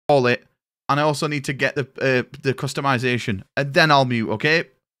all it, and I also need to get the customization, and then I'll mute, okay?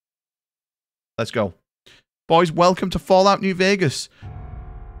 Let's go. Boys, welcome to Fallout New Vegas.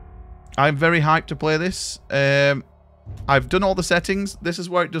 I'm very hyped to play this. I've done all the settings. This is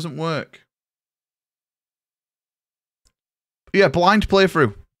where it doesn't work. Yeah, blind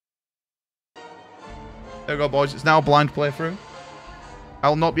playthrough. There we go, boys. It's now a blind playthrough.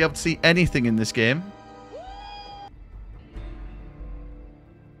 I'll not be able to see anything in this game.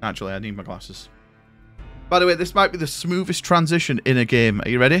 Actually, I need my glasses. By the way, this might be the smoothest transition in a game. Are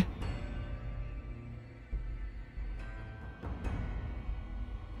you ready?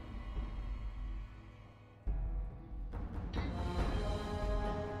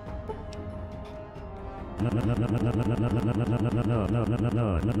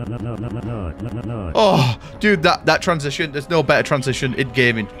 Oh, dude, that transition. There's no better transition in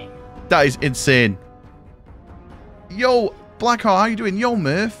gaming. That is insane. Yo, Blackhawk, how you doing? Yo,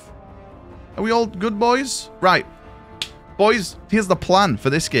 Murph. Are we all good, boys? Right. Boys, here's the plan for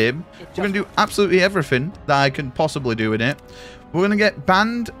this game. We're going to do absolutely everything that I can possibly do in it. We're going to get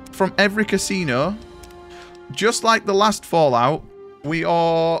banned from every casino. Just like the last Fallout, we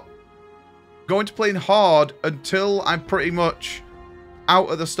are going to play in hard until I'm pretty much out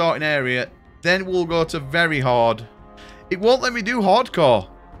of the starting area. Then we'll go to very hard. It won't let me do hardcore.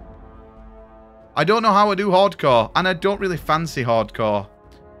 I don't know how I do hardcore, and I don't really fancy hardcore.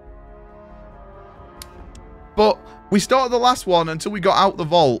 But we started the last one until we got out the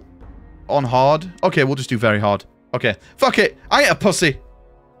vault on hard. Okay, we'll just do very hard. Okay, fuck it. I ain't a pussy.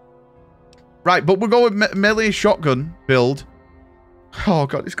 Right, but we'll go with melee shotgun build. Oh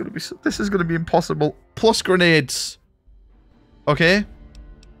god, it's gonna be. This is gonna be impossible. Plus grenades. Okay.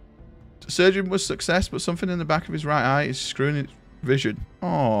 Surgeon was success, but something in the back of his right eye is screwing his vision.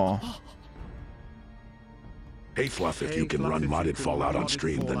 Oh. Hey Fluff, if you can run modded Fallout on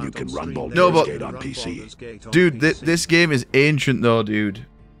stream, then you can run Baldur's Gate on PC. Dude, this game is ancient though, dude.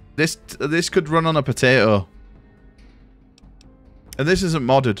 This could run on a potato. And this isn't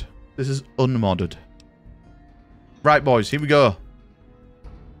modded. This is unmodded. Right, boys, here we go.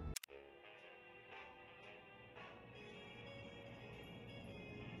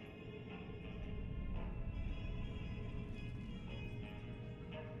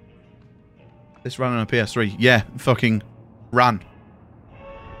 This ran on a PS3. Yeah, fucking ran.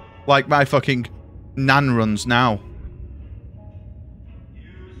 Like my fucking Nan runs now.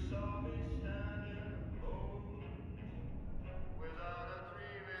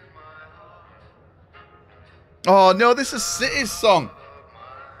 Oh no, this is City's song.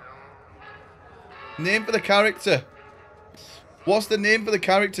 Name for the character. What's the name for the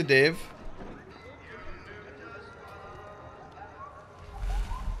character, Dave?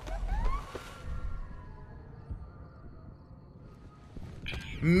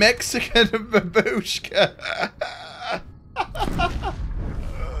 Mexican babushka.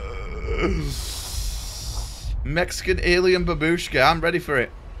 Mexican alien babushka. I'm ready for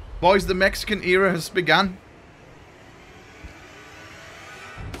it. Boys, the Mexican era has begun.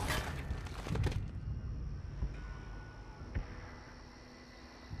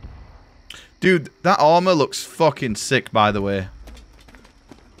 Dude, that armor looks fucking sick, by the way.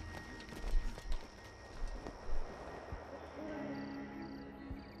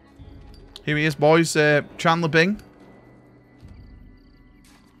 Here he is, boys. Chandler Bing.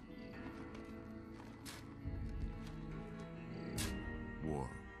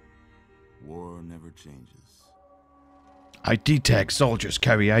 War never changes. ID tag soldiers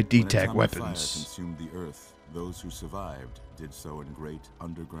carry ID tag When weapons. atomic fire consumed the earth, those who survived did so in great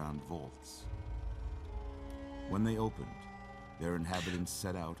underground vaults. When they opened, their inhabitants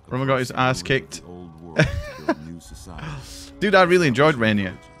set out. Roman got his ass kicked. Old world to build new societies. Dude, I really enjoyed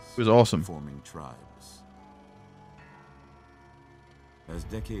Rainier. It was awesome. Forming tribes. As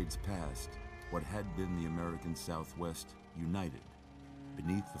decades passed, what had been the American Southwest united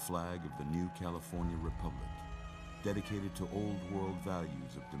beneath the flag of the new California Republic, dedicated to old world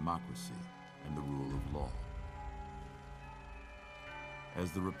values of democracy and the rule of law.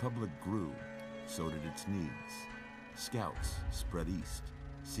 As the Republic grew, so did its needs. Scouts spread east,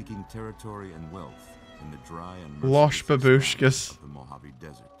 seeking territory and wealth in the dry and Losh babushkas. of the Mojave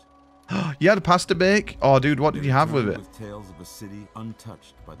Desert. You had a pasta bake? Oh, dude, what did you have with it? With tales of a city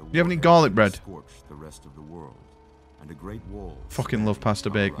untouched by the Do you have any warheads garlic that bread? scorched the rest of the world, and a great wall. Fucking love pasta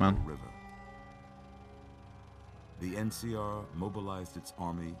bake, man. River. The NCR mobilized its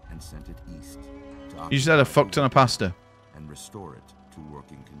army and sent it east to You just had a occupy fuck ton of pasta. and restore it to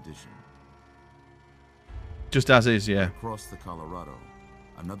working condition. Just as is, yeah. Across the Colorado,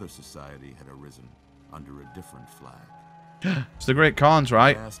 another society had arisen under a different flag. It's the Great Khans,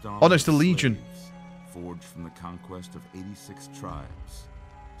 right? Oh, no, it's the Legion. Forged from the conquest of 86 tribes.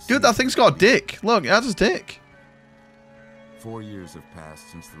 Dude, that thing's got a dick. Look, it has a dick. 4 years have passed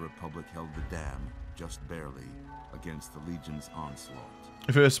since the Republic held the dam, just barely, against the Legion's onslaught.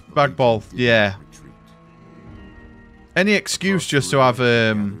 If it was Bagball, yeah. Retreat. Any excuse just to have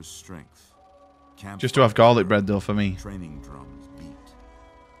garlic bread though for me. Training drums beat.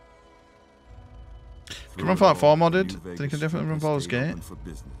 Can run Fallout 4 modded? Think can different run Baldur's Gate?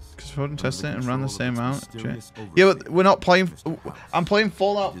 Because we wouldn't test it and ran the same amount. Yeah, but we're not playing. I'm playing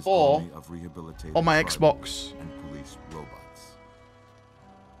Fallout 4 on my Xbox.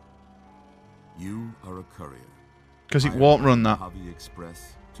 You are a courier. Because it won't run that.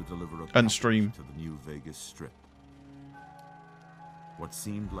 Express to deliver a and stream to the New Vegas Strip. What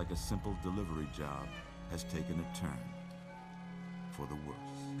seemed like a simple delivery job has taken a turn for the worse.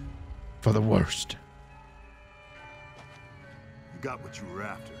 For the worst. You got what you were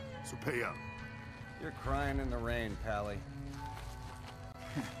after, so pay up. You're crying in the rain, Pally.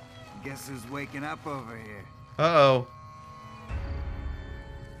 Guess who's waking up over here? Uh-oh.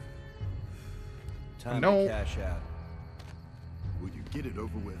 Time to cash out. Will you get it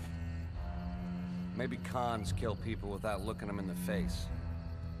over with? Maybe cons kill people without looking them in the face.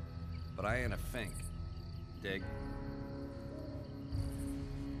 But I ain't a fink. Dig?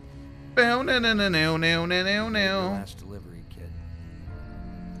 Last delivery, kid.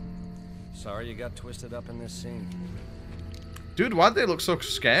 Sorry you got twisted up in this scene. Dude, why'd they look so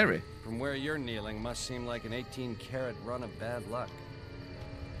scary? From where you're kneeling must seem like an 18-karat run of bad luck.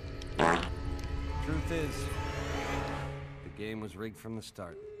 Truth is, the game was rigged from the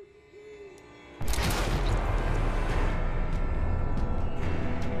start.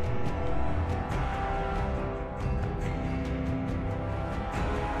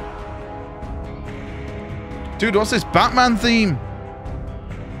 Dude, what's this Batman theme?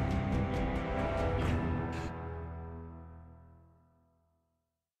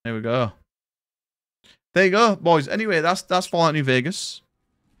 There we go. There you go, boys. Anyway, that's Fallout New Vegas.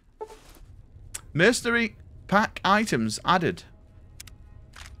 Mercenary pack items added.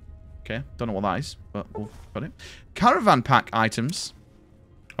 Okay, don't know what that is, but we've got it. Caravan pack items.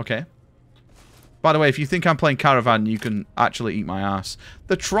 Okay. By the way, if you think I'm playing Caravan, you can actually eat my ass.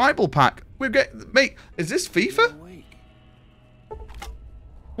 The tribal pack. We're getting... Mate, is this FIFA?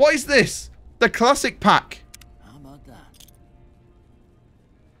 What is this? The classic pack. How about that?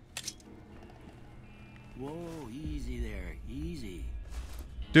 Whoa, easy there, easy.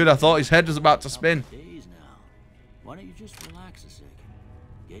 Dude, I thought his head was about to spin. Days now. Why don't you just relax a second?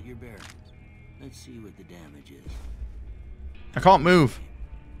 Get your bearings. Let's see what the damage is. I can't move.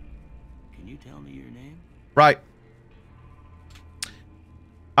 Can you tell me your name? Right.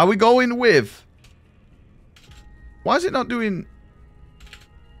 Are we going with... Why is it not doing...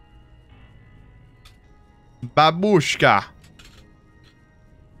 Babushka.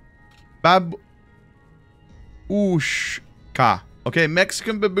 Babushka. Okay,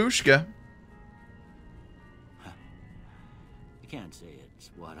 Mexican babushka. I can't say it's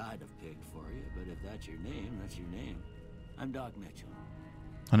what I'd have picked for you, but if that's your name, that's your name. I'm Doc Mitchell.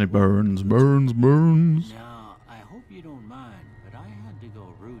 And it burns, burns, burns. Now, I hope you don't mind, but I had to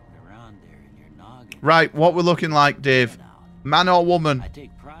go rooting around there in your noggin. Right, what we're looking like, Dave. Man or woman? I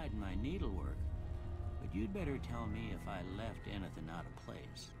take pride in my needlework, but you'd better tell me if I left anything out of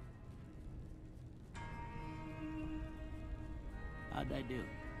place. How'd I do?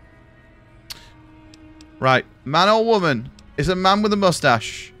 Right, man or woman? Is a man with a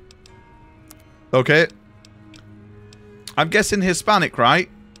mustache. Okay. I'm guessing Hispanic, right?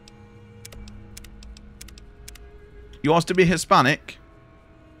 He wants to be Hispanic.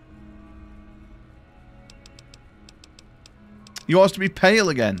 He wants to be pale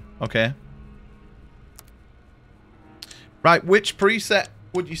again. Okay. Right, which preset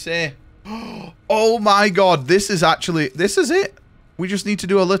would you say? Oh my god, this is actually... This is it. We just need to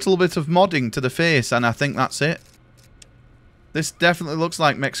do a little bit of modding to the face, and I think that's it. This definitely looks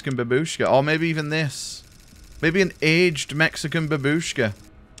like Mexican babushka. Or maybe even this. Maybe an aged Mexican babushka.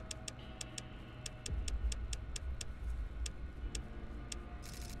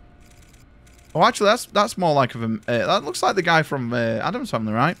 Oh, actually, that's more like of a... that looks like the guy from Addams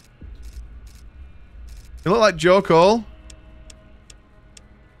Family, right? You look like Joe Cole.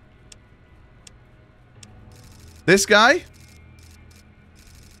 This guy?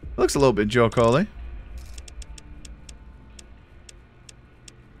 Looks a little bit Joe Coley.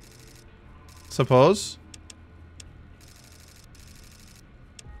 Suppose.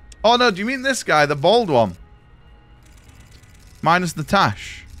 Oh no, do you mean this guy, the bald one? Minus the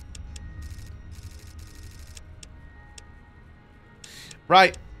tash.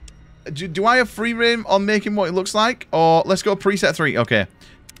 Right. Do I have free reign on making what it looks like? Or let's go preset 3. Okay.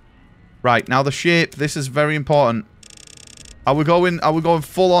 Right, now the shape. This is very important. Are we going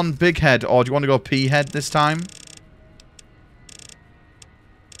full on big head, or do you want to go P head this time?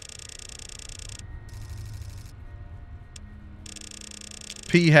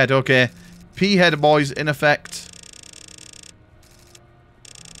 P head, okay. P head, boys, in effect.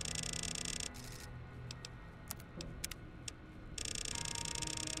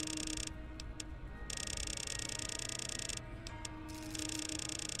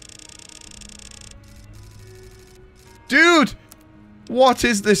 Dude! What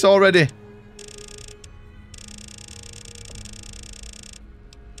is this already?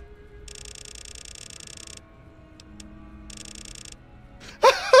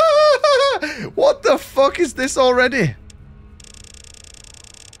 What the fuck is this already?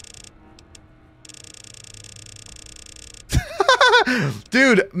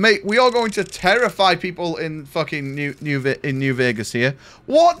 Dude, mate, we are going to terrify people in fucking New Vegas here.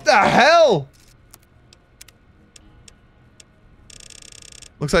 What the hell?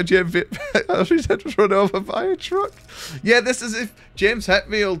 Looks like James Hetfield was run over by a truck. Yeah, this is if James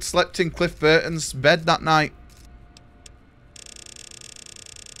Hetfield slept in Cliff Burton's bed that night.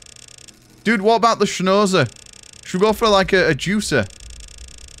 Dude, what about the schnauzer? Should we go for like a juicer?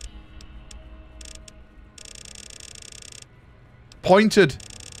 Pointed.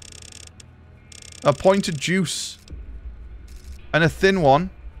 A pointed juice. And a thin one.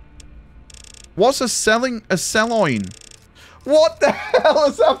 What's a sirloin? What the hell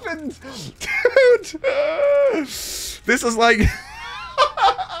has happened? Dude! This is like...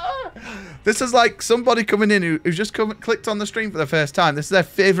 This is like somebody coming in who's just clicked on the stream for the first time. This is their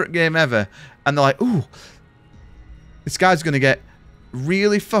favourite game ever. And they're like, ooh, this guy's going to get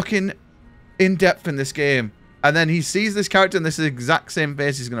really fucking in-depth in this game. And then he sees this character and this is the exact same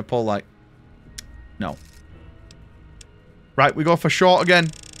face he's going to pull like... No. Right, we go for short again.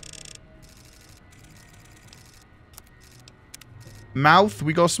 Mouth,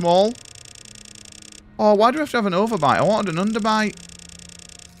 we go small. Oh, why do we have to have an overbite? I wanted an underbite.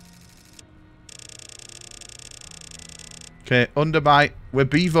 Okay, underbite. We're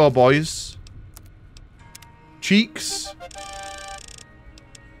Bevo boys. Cheeks.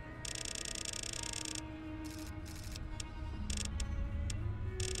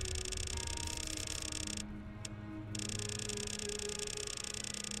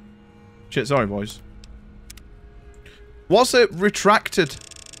 Shit, sorry boys. What's it? Retracted.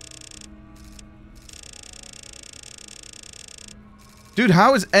 Dude,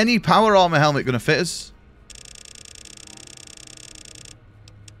 how is any power armor helmet going to fit us?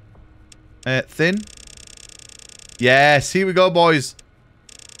 Thin. Yes, here we go, boys.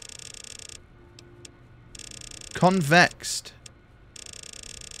 Convexed.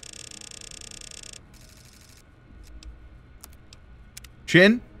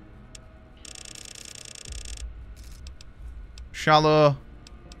 Chin. Shallow.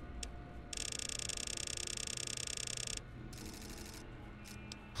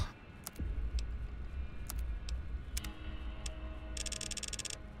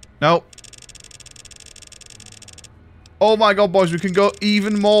 Nope. Oh my god, boys, we can go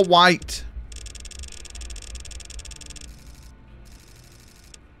even more white.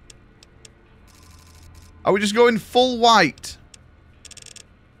 Are we just going full white?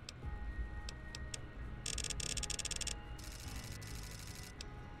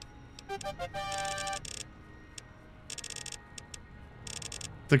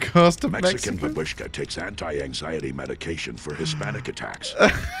 The cost of Mexican babushka takes anti-anxiety medication for Hispanic attacks.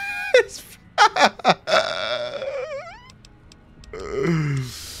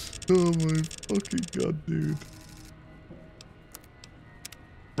 Oh my fucking god, dude.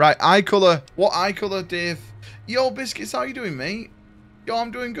 Right, eye colour. What eye colour, Dave? Yo, Biscuits, how you doing, mate? Yo,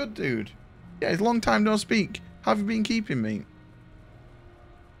 I'm doing good, dude. Yeah, it's a long time no speak. How have you been keeping, mate?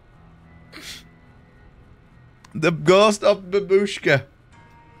 The ghost of babushka.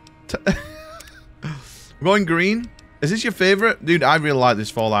 We're going green. Is this your favourite? Dude, I really like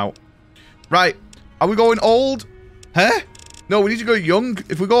this Fallout. Right. Are we going old? Huh? No, we need to go young.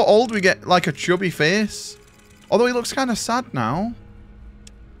 If we go old, we get like a chubby face. Although he looks kind of sad now.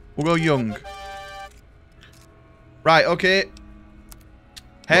 We'll go young. Right, okay.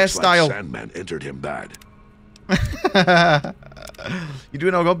 Hairstyle. Like Sandman entered him bad. You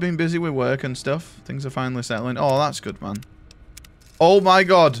doing all good? Being busy with work and stuff. Things are finally settling. Oh, that's good, man. Oh my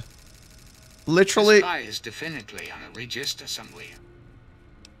god. Literally. The sky is definitely on a register somewhere.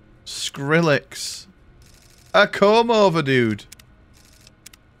 Skrillex. A comb over, dude.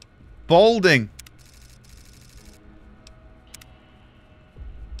 Balding.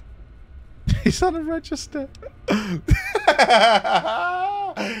 He's on a register.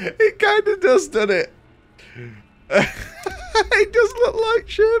 It kind of does, doesn't it? It does look like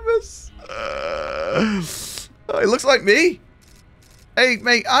Seamus. It looks like me. Hey,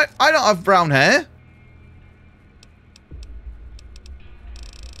 mate, I don't have brown hair.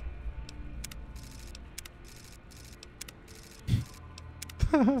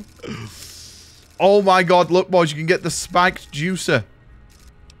 Oh my god, look boys, you can get the spiked juicer.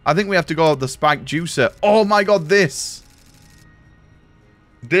 I think we have to go with the spiked juicer. Oh my god, this.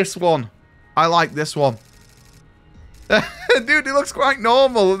 This one. I like this one. Dude, he looks quite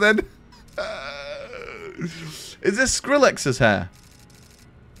normal. And then... is this Skrillex's hair?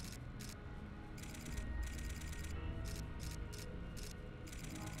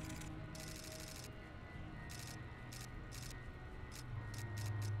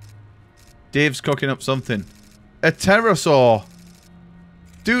 Dave's cooking up something. A pterosaur.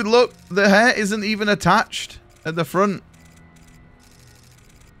 Dude, look. The hair isn't even attached at the front.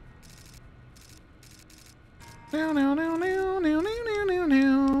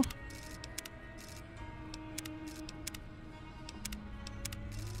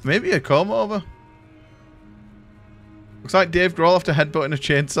 Maybe a comb over. Looks like Dave Grohl after headbutting a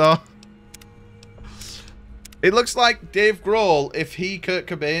chainsaw. It looks like Dave Grohl if he Kurt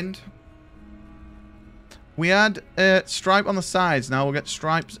Cobained. We had a stripe on the sides. Now we'll get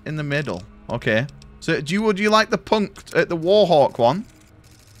stripes in the middle. Okay. So would you like the the Warhawk one?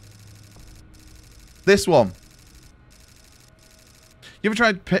 This one. You ever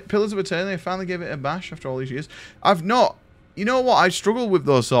tried Pillars of Eternity? I finally gave it a bash after all these years. I've not. You know what? I struggle with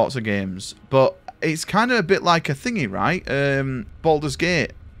those sorts of games, but it's kind of a bit like a thingy, right? Baldur's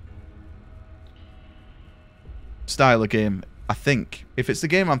Gate style of game, I think. If it's the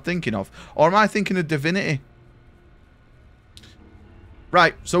game I'm thinking of. Or am I thinking of Divinity?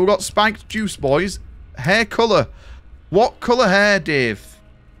 Right, so we've got spiked juice, boys. Hair colour. What colour hair, Dave?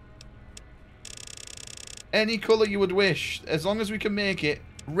 Any colour you would wish. As long as we can make it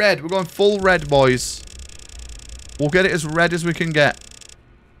red. We're going full red, boys. We'll get it as red as we can get.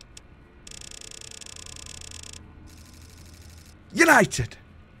 United!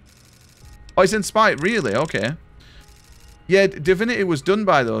 Oh, it's inspired. Really? Okay. Yeah, Divinity was done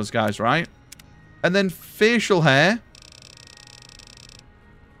by those guys, right? And then facial hair.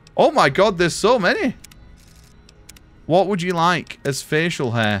 Oh my god, there's so many. What would you like as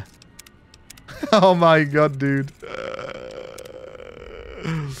facial hair? Oh my god, dude.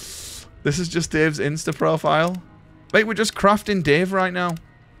 This is just Dave's Insta profile. Wait, we're just crafting Dave right now.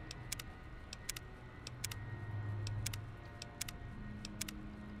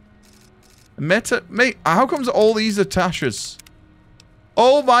 Mate, how comes all these are Tasha's?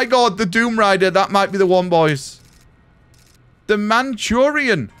 Oh my god, the Doom Rider. That might be the one, boys. The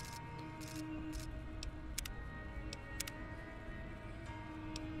Manchurian.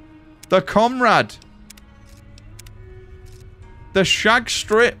 The Comrade. The Shag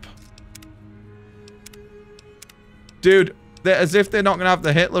Strip. Dude, they're as if they're not going to have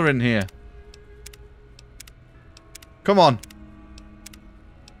the Hitler in here. Come on.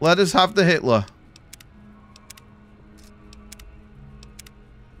 Let us have the Hitler.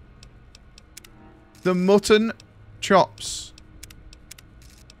 The mutton chops.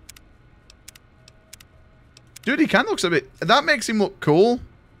 Dude, he kind of looks a bit... That makes him look cool.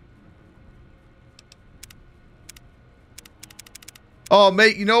 Oh,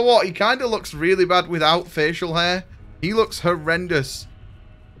 mate, you know what? He kind of looks really bad without facial hair. He looks horrendous.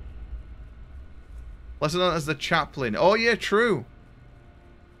 Lesser known as the Chaplain. Oh, yeah, true.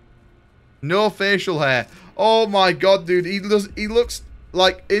 No facial hair. Oh, my God, dude. He looks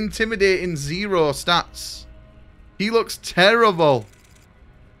like intimidating 0 stats. He looks terrible.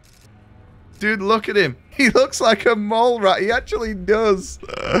 Dude, look at him. He looks like a mole rat. He actually does.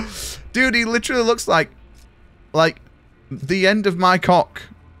 Dude, he literally looks like the end of my cock.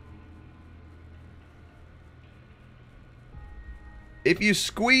 If you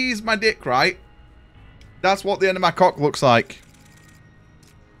squeeze my dick right, that's what the end of my cock looks like.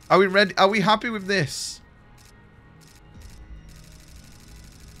 Are we ready? Are we happy with this?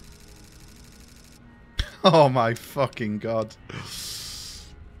 Oh my fucking god.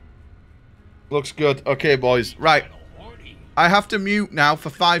 Looks good. Okay, boys. Right. I have to mute now for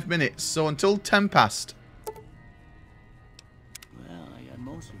 5 minutes, so until 10 past. Well, I got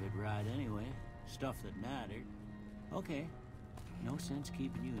most of it right anyway. Stuff that mattered. Okay. No sense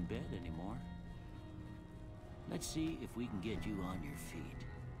keeping you in bed anymore. Let's see if we can get you on your feet.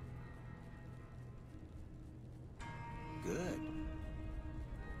 Good.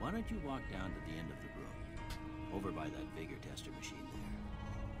 Why don't you walk down to the end of the room? Over by that vigor tester machine there.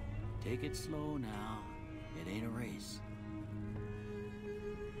 Take it slow now. It ain't a race.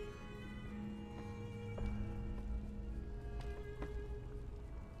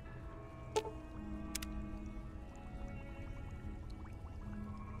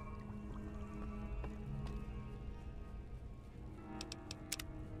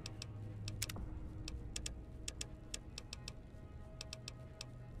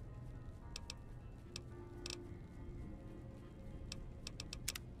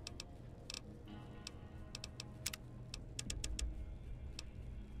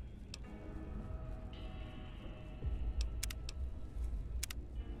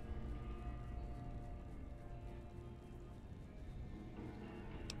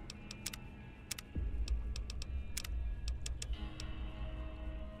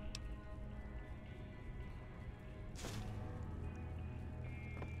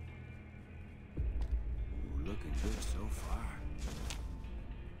 Looking good so far.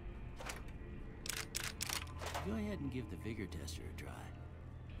 Go ahead and give the vigor tester a try.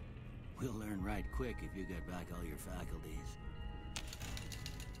 We'll learn right quick if you get back all your faculties.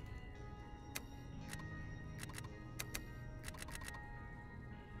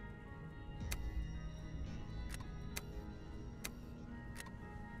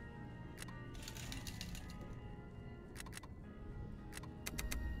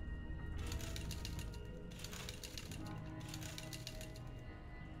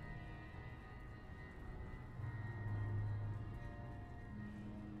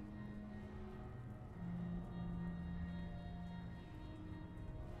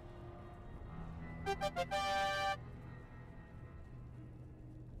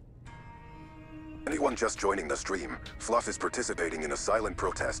 Anyone just joining the stream, Fluff is participating in a silent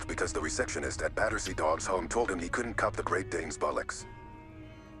protest because the receptionist at Battersea Dog's home told him he couldn't cup the Great Dane's bullocks.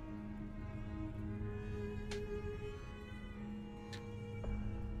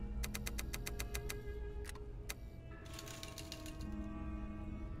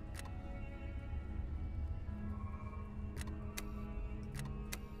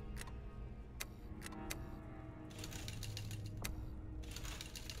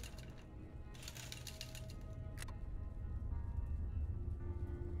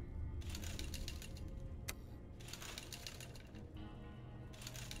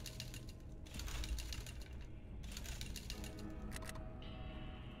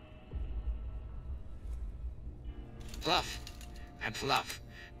 Fluff. I'm Fluff.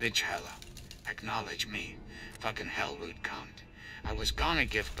 Bitch hella. Acknowledge me. Fucking hell root cunt. I was gonna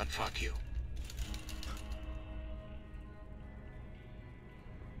gift, but fuck you.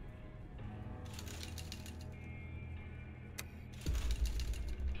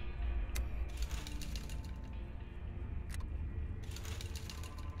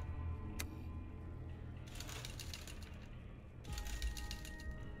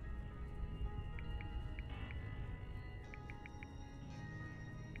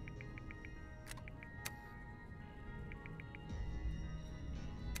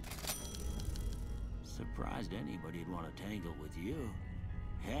 Surprised anybody'd want to tangle with you.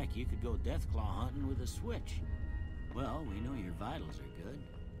 Heck, you could go Deathclaw hunting with a switch. Well, we know your vitals are good,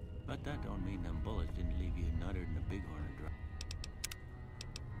 but that don't mean them bullets didn't leave you nuttered in a bighorn and dry.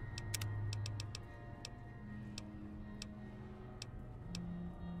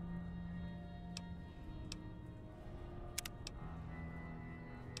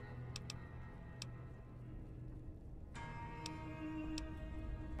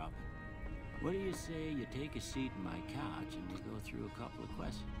 What do you say you take a seat in my couch and we go through a couple of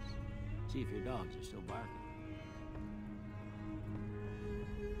questions? See if your dogs are still barking.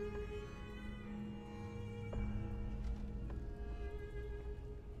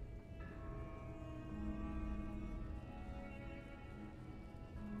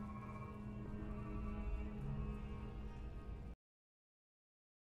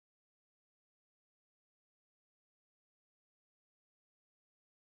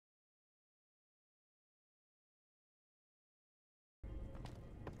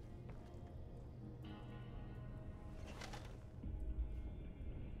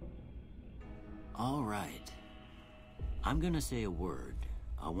 All right. I'm gonna say a word.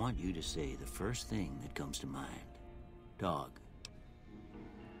 I want you to say the first thing that comes to mind. Dog.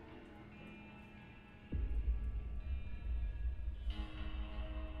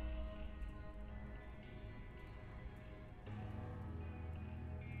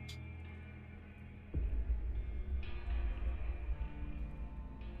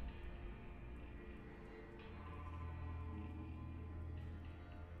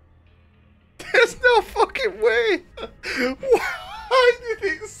 There's no fucking way! Why did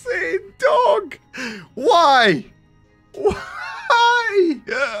it say dog? Why? Why?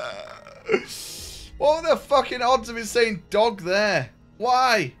 What are the fucking odds of it saying dog there?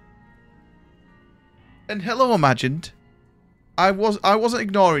 Why? And hello, Imagined. I wasn't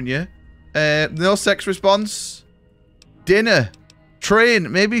ignoring you. No sex response. Dinner.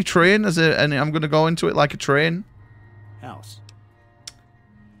 Train. Maybe train and I'm gonna go into it like a train. House.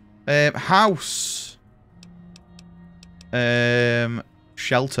 House.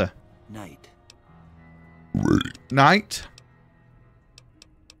 Shelter. Night. Night.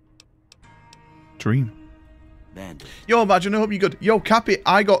 Dream. Bandit. Yo, Imagine, I hope you're good. Yo, Cappy,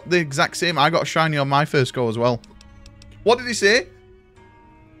 I got the exact same. I got a shiny on my first go as well. What did he say?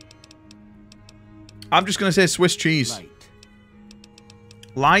 I'm just going to say Swiss cheese.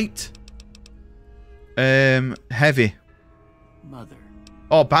 Light. Light. Heavy. Mother.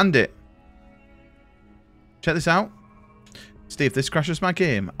 Oh, Bandit. Check this out. Steve, if this crashes my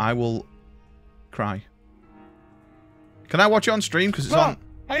game, I will cry. Can I watch it on stream? Because it's on...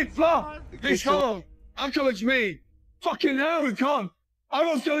 Hey, Flo! Please come on! Acknowledge me! Fucking hell, we can't! I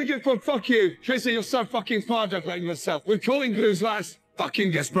was going to get for fuck you! Tracy, you're so fucking smart at playing yourself. We're calling blues last.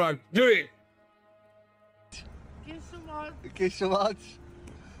 Fucking guess, bro. Do it! Kiss some on. Kiss some on.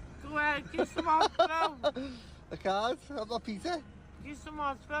 Go ahead, kiss some on, bro. I can't. I'm not Peter. Kiss some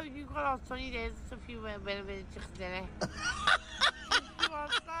on, bro. You got all 20 days if you went better with a chicken dinner. Kiss some on,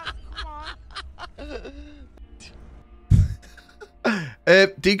 come on.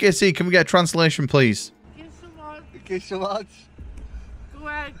 DKC, can we get a translation, please? Kiss some on. Kiss some on. Go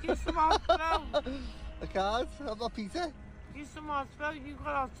ahead, kiss some on, bro. I can't. I'm not Peter. Kiss some on, bro. You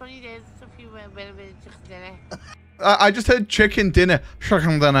got all 20 days if you went better with a chicken dinner. I just heard chicken dinner.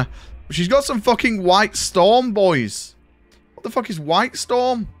 Chicken dinner. She's got some fucking White Storm, boys. What the fuck is White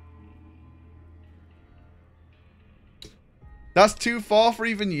Storm? That's too far for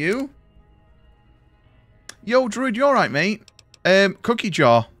even you? Yo, Druid, you alright, mate? Cookie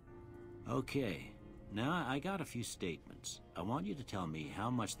jar. Okay. Now, I got a few statements. I want you to tell me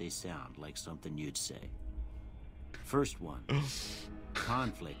how much they sound like something you'd say. First one.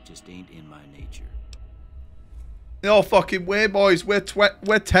 Conflict just ain't in my nature. No fucking way, boys. We're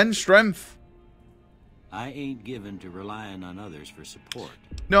 10 strength. I ain't given to relying on others for support.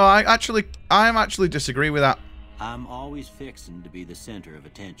 No, I am actually disagree with that. I'm always fixing to be the center of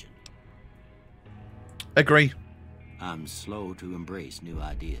attention. Agree. I'm slow to embrace new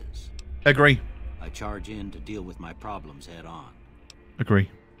ideas. Agree. I charge in to deal with my problems head on. Agree.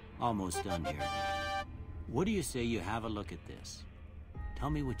 Almost done here. What do you say you have a look at this? Tell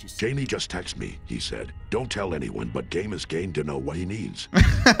me what you see. Jamie just texted me. He said, don't tell anyone, but Game is game to know what he needs.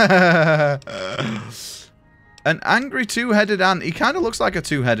 An angry two-headed ant. He kind of looks like a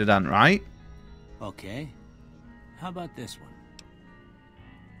two-headed ant, right? Okay. How about this one?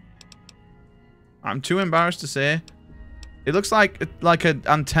 I'm too embarrassed to say. It looks like an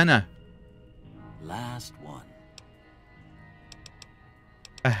antenna. Last one.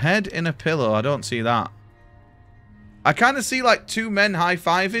 A head in a pillow. I don't see that. I kind of see like two men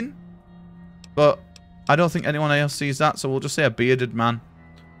high-fiving, but I don't think anyone else sees that, so we'll just say a bearded man.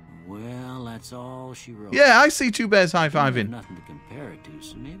 Well, that's all she wrote. Yeah, I see two bears high-fiving. Nothing to compare it to,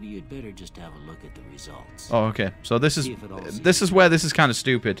 so maybe you'd better just have a look at the results. Oh, okay. So this is where this is kind of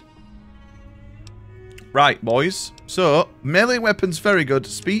stupid. Right, boys. So, melee weapons, very good.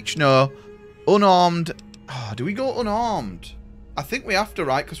 Speech, no. Unarmed. Oh, do we go unarmed? I think we have to,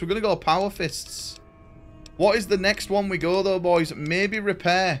 right? Because we're going to go power fists. What is the next one we go, though, boys? Maybe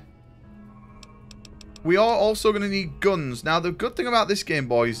repair. We are also going to need guns. Now, the good thing about this game,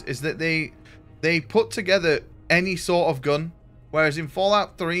 boys, is that they put together any sort of gun. Whereas in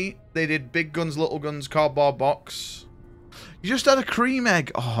Fallout 3, they did big guns, little guns, cardboard box. You just had a cream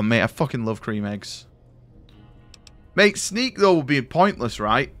egg. Oh, mate, I fucking love cream eggs. Mate, sneak, though, would be pointless,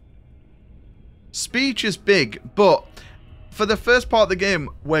 right? Speech is big, but for the first part of the game,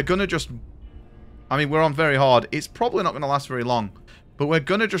 we're going to just... I mean, we're on very hard. It's probably not going to last very long. But we're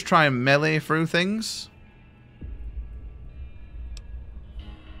going to just try and melee through things.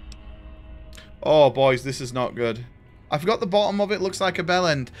 Oh, boys, this is not good. I forgot the bottom of it looks like a bell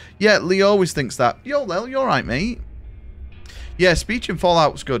end. Yeah, Lee always thinks that. Yo, Lel, you alright, mate? Yeah, speech in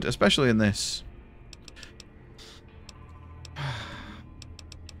Fallout was good, especially in this.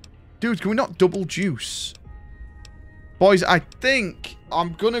 Dude, can we not double juice? Boys, I think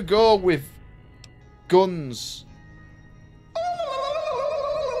I'm going to go with guns.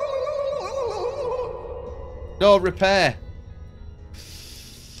 No, repair.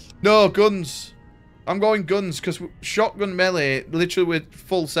 No, guns. I'm going guns because shotgun melee, literally with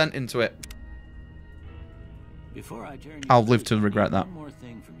full scent into it. Before I turn I'll live to regret that. One more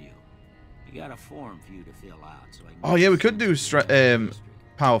thing from you. You got a form for you to fill out. So I can Oh, yeah, we could do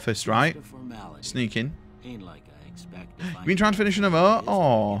Power Fist, right? Sneak in. Ain't like I expect to You find been trying to finish an MMO?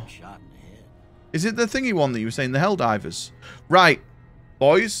 Oh. shot in the head. Is it the thingy one that you were saying, the Helldivers? Right,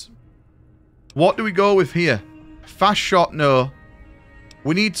 boys. What do we go with here? Fast shot, no.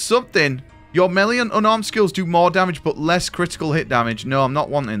 We need something. Your melee and unarmed skills do more damage but less critical hit damage. No, I'm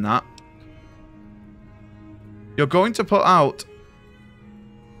not wanting that. You're going to put out...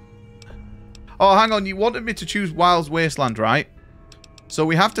 Oh, hang on. You wanted me to choose Wild's Wasteland, right? So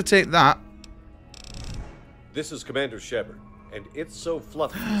we have to take that. This is Commander Shepard, and It's So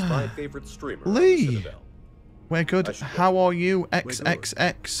Fluffy is my favorite streamer. Lee! We're good. How are you,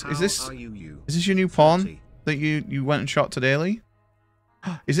 XXX? Is this your new pawn that you went and shot today, Lee?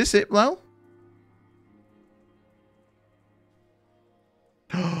 Is this it, Lel?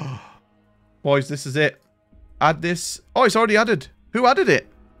 Boys, this is it. Add this. Oh, it's already added. Who added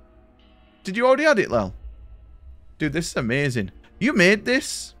it? Did you already add it, Lel? Dude, this is amazing. You made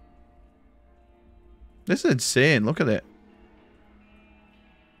this? This is insane. Look at it.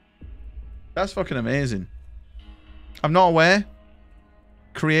 That's fucking amazing. I'm not aware.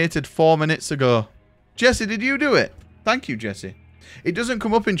 Created 4 minutes ago. Jesse, did you do it? Thank you, Jesse. It doesn't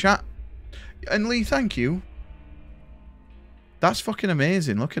come up in chat. And Lee, thank you. That's fucking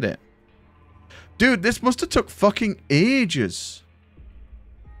amazing. Look at it. Dude, this must have took fucking ages.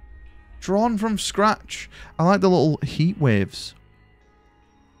 Drawn from scratch. I like the little heat waves.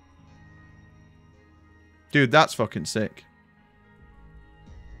 Dude, that's fucking sick.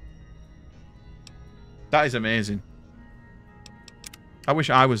 That is amazing. I wish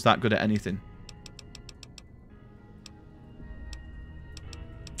I was that good at anything.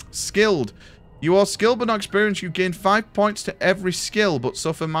 Skilled. You are skilled but not experienced. You gain 5 points to every skill but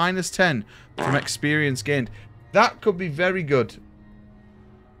suffer -10 from experience gained. That could be very good.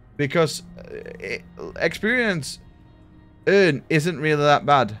 Because experience earn isn't really that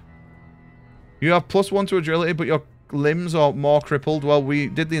bad. You have +1 to agility, but your limbs are more crippled. Well, we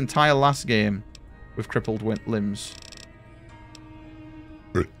did the entire last game with crippled limbs.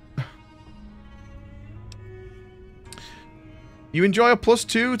 You enjoy a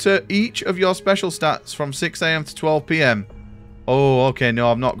 +2 to each of your special stats from 6 AM to 12 PM. Oh, okay. No,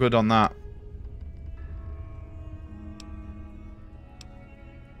 I'm not good on that.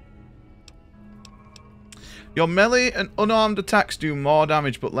 Your melee and unarmed attacks do more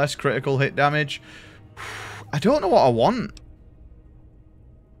damage but less critical hit damage. I don't know what I want.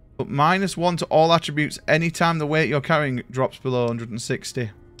 But -1 to all attributes anytime the weight you're carrying drops below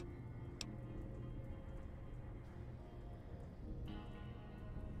 160.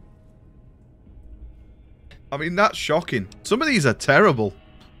 I mean, that's shocking. Some of these are terrible.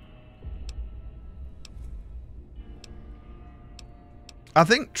 I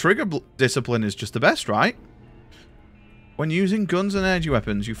think trigger discipline is just the best, right? When using guns and energy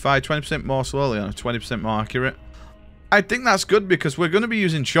weapons, you fire 20% more slowly and 20% more accurate. I think that's good because we're going to be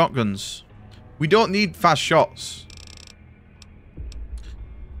using shotguns. We don't need fast shots.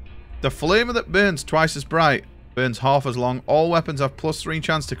 The flamer that burns twice as bright burns half as long. All weapons have +3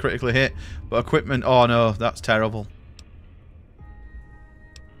 chance to critically hit, but equipment, oh no, that's terrible.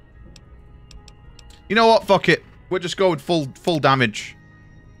 You know what? Fuck it. We'll just go with full damage.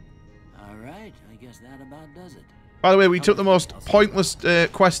 Alright, I guess that about does it. By the way, we took the most pointless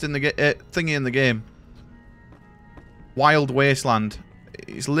quest in the thingy in the game. Wild Wasteland.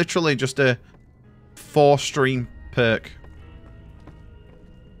 It's literally just a 4-stream perk.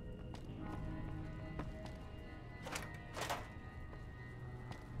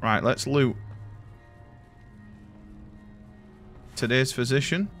 Right, let's loot. Today's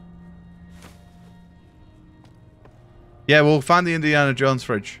physician. Yeah, we'll find the Indiana Jones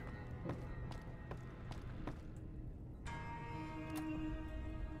fridge.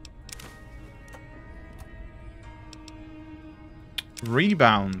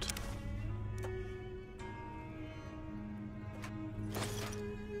 Rebound.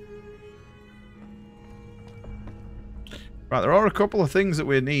 Right, there are a couple of things that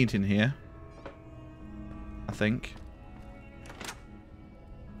we need in here. I think.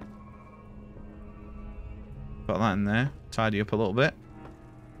 Put that in there. Tidy up a little bit.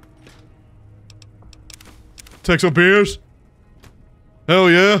 Take some beers. Hell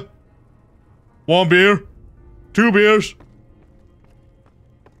yeah. 1 beer. 2 beers.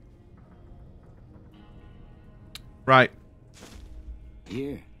 Right.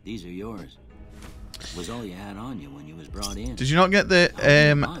 Here, these are yours. Was all you had on you when you was brought in. Did you not get the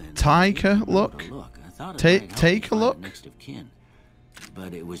take a look? Take a look.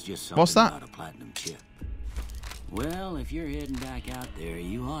 But it was just what's that? About a platinum chip. Well, if you're heading back out there,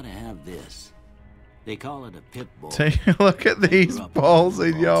 you ought to have this. They call it a pit bull. Take a look at these balls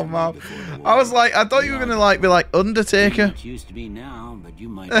in your mouth. I was like, I thought you were gonna like be like Undertaker. It used to be now, but you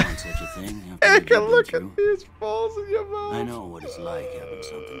might want such a thing. Take a look at these balls in your mouth. I know what it's like having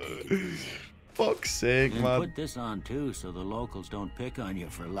something taken from you. Fuck's sake, And man. put this on too, so the locals don't pick on you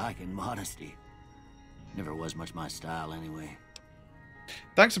for lacking modesty. Never was much my style, anyway.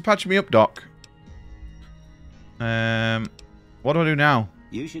 Thanks for patching me up, Doc. What do I do now?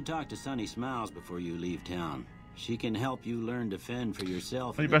 You should talk to Sunny Smiles before you leave town. She can help you learn to fend for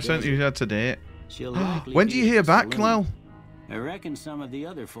yourself. 20% you had today. She'll likely When do you be hear at the back, saloon. Clell? I reckon some of the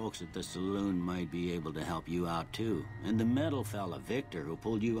other folks at the saloon might be able to help you out too. And the metal fella, Victor, who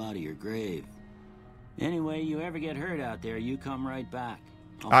pulled you out of your grave. Anyway, you ever get hurt out there, you come right back.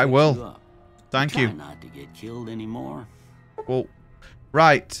 I fix will. you up. Thank Try you. not to get killed anymore. Well,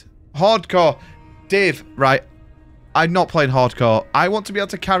 right. Hardcore. Dave, right. I'm not playing hardcore. I want to be able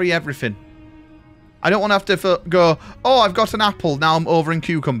to carry everything. I don't want to have to go, oh, I've got an apple. Now I'm over and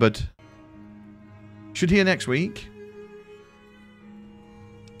cucumbered. Should hear next week.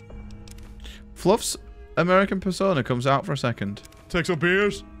 Fluff's American Persona comes out for a second. Take some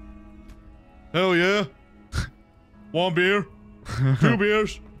beers. Hell yeah. 1 beer. 2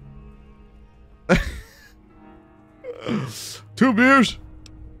 beers. 2 beers.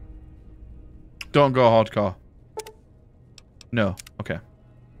 Don't go hardcore. No. Okay.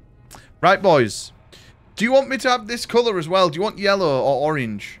 Right, boys. Do you want me to have this colour as well? Do you want yellow or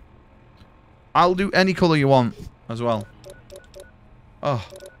orange? I'll do any colour you want as well. Oh.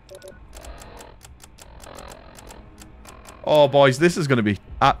 Oh, boys. This is going to be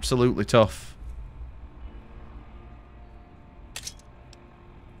absolutely tough.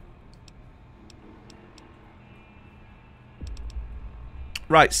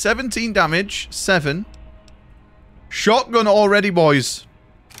 Right. 17 damage. 7. Shotgun already, boys.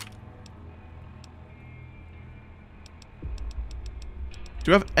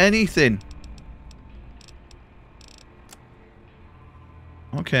 Do you have anything?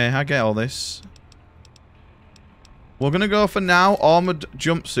 Okay, I get all this. We're going to go for now armored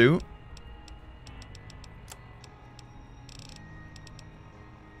jumpsuit.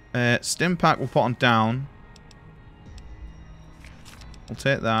 Stim pack we'll put on down. We'll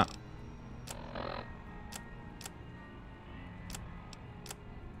take that.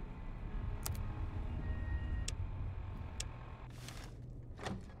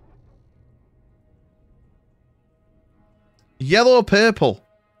 Yellow or purple?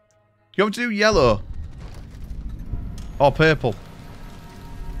 You want me to do yellow? Or purple?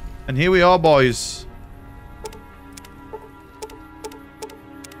 And here we are, boys.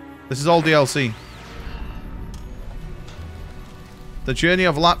 This is all DLC. The journey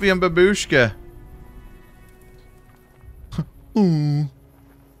of Latvian Babushka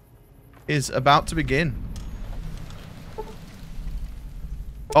is about to begin.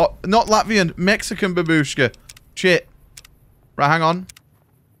 Oh, not Latvian, Mexican Babushka. Shit. Right, hang on.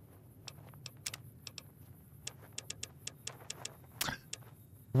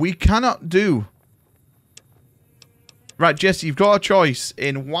 We cannot do... Right, Jesse, you've got a choice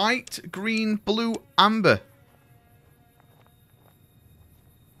in white, green, blue, amber.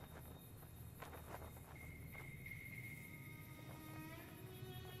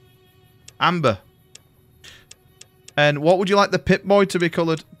 Amber. And what would you like the Pip-Boy to be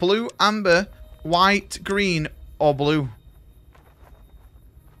coloured? Blue, amber, white, green, or blue?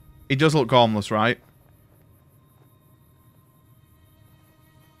 He does look harmless, right?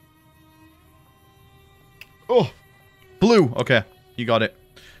 Oh! Blue! Okay, you got it.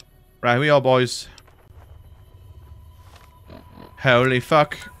 Right, here we are, boys. Holy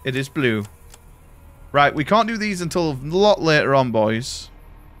fuck, it is blue. Right, we can't do these until a lot later on, boys.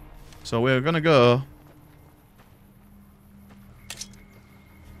 So we're gonna go...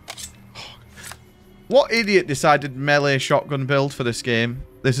 What idiot decided melee shotgun build for this game?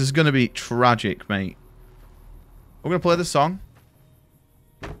 This is gonna be tragic, mate. We're gonna play the song.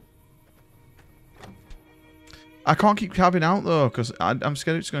 I can't keep cabbing out though, because I'm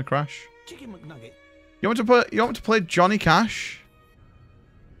scared it's gonna crash. Chicken McNugget. You want me to play Johnny Cash?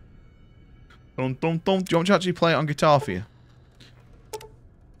 Dun, dun, dun. Do you want me to actually play it on guitar for you?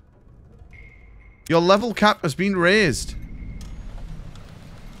 Your level cap has been raised.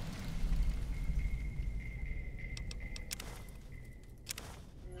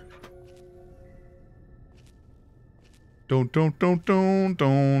 Don't.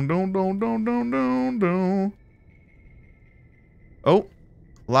 Oh,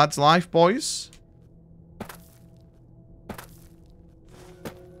 lad's life, boys.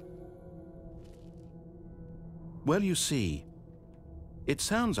 Well, you see, it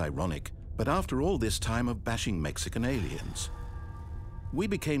sounds ironic, But after all this time of bashing Mexican aliens, we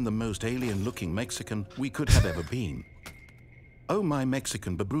became the most alien-looking Mexican we could have ever been. Oh, my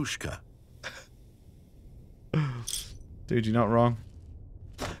Mexican babrushka. Dude, you're not wrong.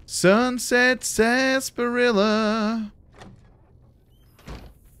 Sunset sarsaparilla.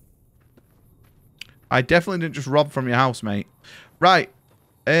 I definitely didn't just rob from your house, mate. Right.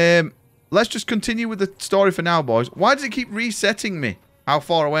 Let's just continue with the story for now, boys. Why does it keep resetting me? How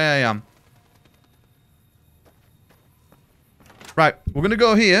far away I am. Right, we're gonna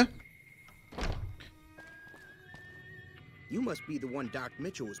go here. You must be the one Doc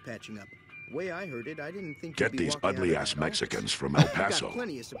Mitchell was patching up. The way I heard it, I didn't think Get you'd be these walking out of ugly-ass that Mexicans office. from El You Paso. got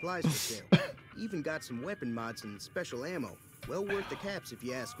plenty of supplies for sale. Even got some weapon mods and special ammo. Well worth the caps if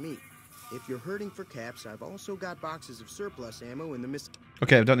you ask me. If you're hurting for caps, I've also got boxes of surplus ammo in the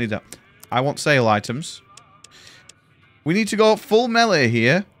Okay, I don't need that. I want sale items. We need to go full melee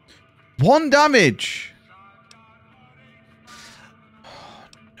here. 1 damage.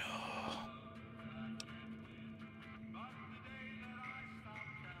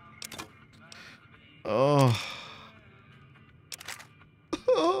 Oh.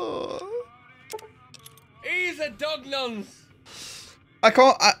 Easy, dog nuns.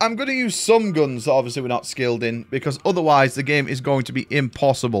 I'm going to use some guns that obviously we're not skilled in, because otherwise the game is going to be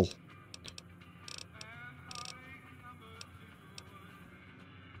impossible.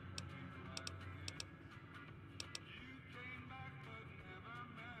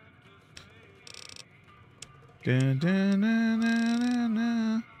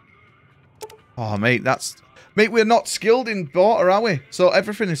 Oh, mate, Mate, we're not skilled in Border, are we? So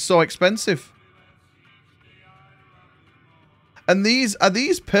everything is so expensive. And are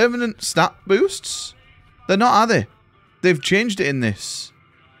these permanent stat boosts? They're not, are they? They've changed it in this.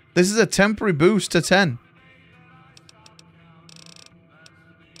 This is a temporary boost to 10.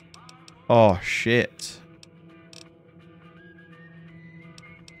 Oh, shit.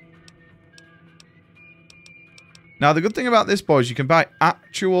 Now, the good thing about this, boys, you can buy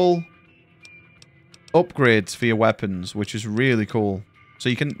actual upgrades for your weapons, which is really cool. So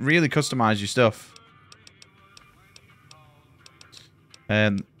you can really customize your stuff.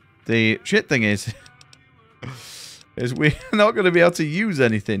 And the shit thing is we're not going to be able to use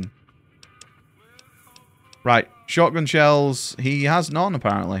anything. Right, shotgun shells. He has none,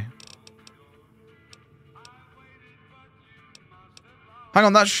 apparently. Hang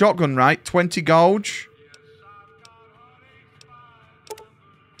on, that's shotgun, right? 20 gauge.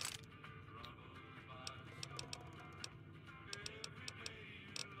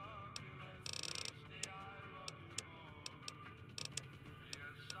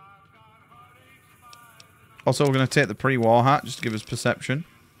 Also, we're going to take the pre-war hat, just to give us perception.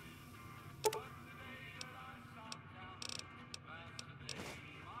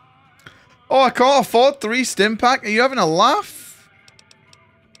 Oh, I can't afford 3 stim pack. Are you having a laugh?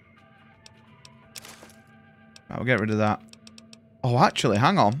 Right, we'll get rid of that. Oh, actually,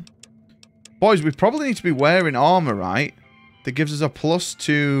 hang on. Boys, we probably need to be wearing armor, right? That gives us a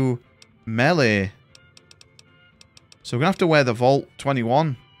 +2 melee. So we're going to have to wear the Vault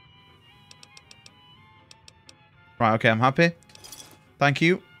 21. Right, okay, I'm happy. Thank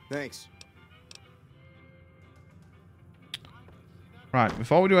you. Thanks. Right,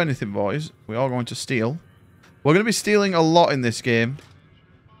 before we do anything, boys, we are going to steal. We're going to be stealing a lot in this game.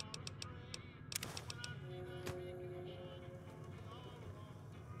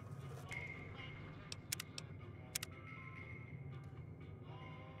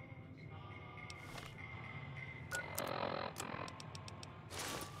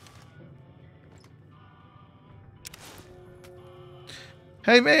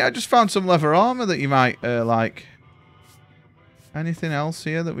 Hey, mate, I just found some leather armor that you might like. Anything else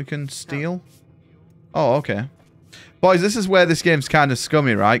here that we can steal? Oh, okay. Boys, this is where this game's kind of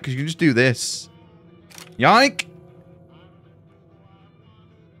scummy, right? Because you can just do this. Yoink!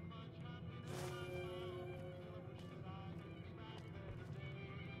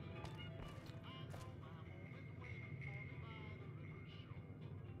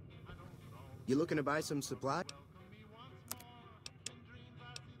 You looking to buy some supply?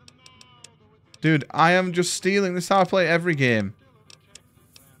 Dude, I am just stealing. This is how I play every game.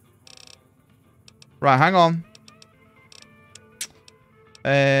 Right, hang on.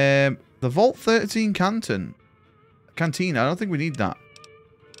 The Vault 13 Canteen. I don't think we need that.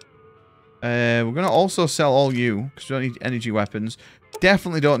 We're going to also sell all you, because we don't need energy weapons.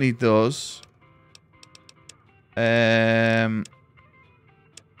 Definitely don't need those.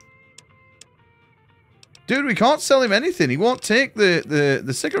 Dude, we can't sell him anything. He won't take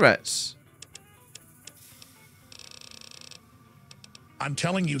the cigarettes. I'm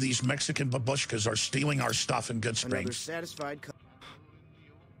telling you, these Mexican babushkas are stealing our stuff in Good Another Springs. satisfied.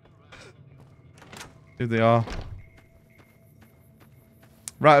 Here they are.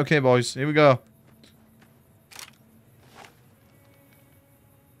 Right, okay, boys. Here we go.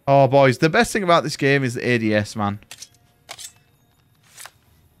 Oh, boys. The best thing about this game is the ADS, man.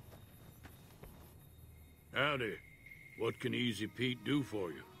 Howdy. What can Easy Pete do for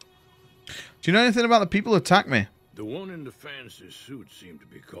you? Do you know anything about the people who attacked me? The one in the fancy suit seemed to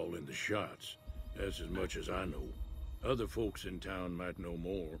be calling the shots. That's as much as I know. Other folks in town might know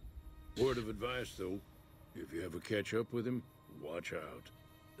more. Word of advice, though. If you ever catch up with him, watch out.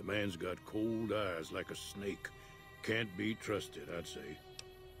 The man's got cold eyes like a snake. Can't be trusted, I'd say.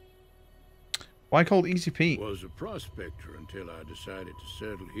 Why called Easy Pete? Was a prospector until I decided to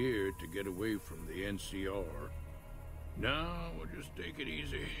settle here to get away from the NCR. Now we'll just take it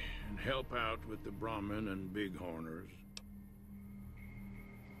easy and help out with the Brahmin and Bighorners.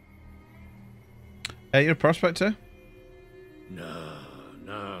 Hey, you're a prospector? Nah.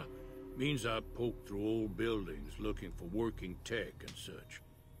 Means I poke through old buildings looking for working tech and such.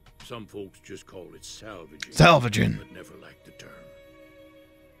 Some folks just call it salvaging. Salvaging. But never liked the term.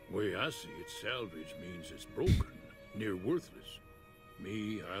 Way I see it, salvage means it's broken, near worthless.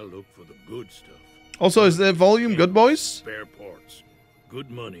 Me, I look for the good stuff. Also, is the volume good, boys? Spare parts.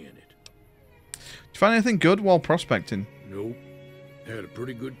 Good money in it. Did you find anything good while prospecting? Nope. Had a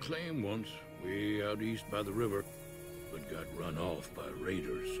pretty good claim once, way out east by the river, but got run off by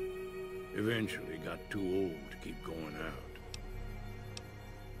raiders. Eventually got too old to keep going out.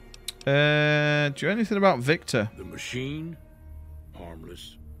 Do you know anything about Victor? The machine?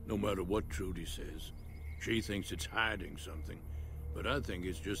 Harmless, no matter what Trudy says. She thinks it's hiding something, but I think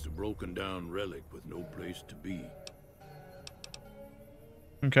it's just a broken down relic with no place to be.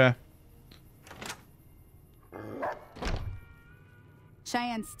 Okay.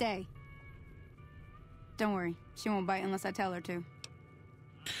 Cheyenne, stay. Don't worry, she won't bite unless I tell her to.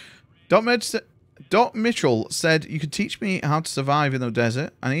 Doc Mitchell said, you could teach me how to survive in the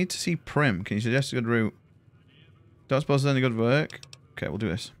desert. I need to see Prim. Can you suggest a good route? Don't suppose there's any good work? Okay, we'll do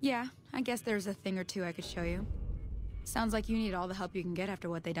this. Yeah, I guess there's a thing or two I could show you. Sounds like you need all the help you can get after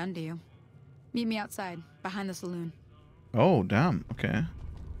what they done to you. Meet me outside, behind the saloon. Oh, damn. Okay.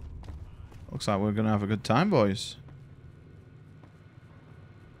 Looks like we're going to have a good time, boys.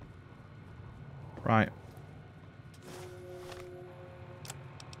 Right.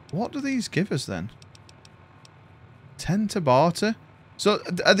 What do these give us then? 10 to barter? So,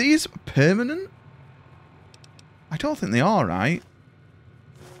 are these permanent? I don't think they are, right?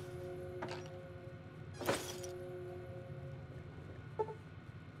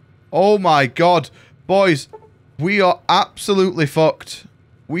 Oh my god. Boys, we are absolutely fucked.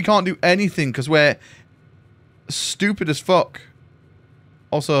 We can't do anything because we're stupid as fuck.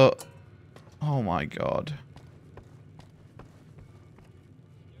 Also, oh my god.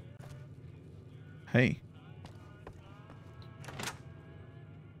 Hey.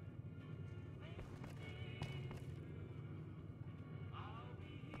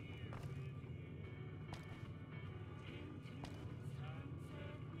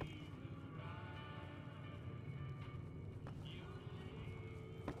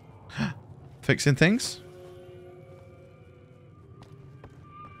 Fixing things.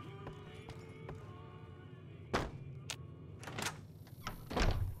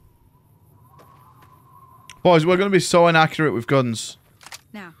 Boys, we're going to be so inaccurate with guns.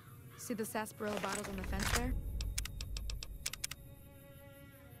 Now, see the sarsaparilla bottles on the fence there?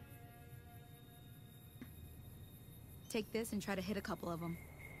 Take this and try to hit a couple of them.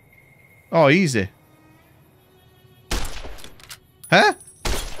 Oh, easy. Huh?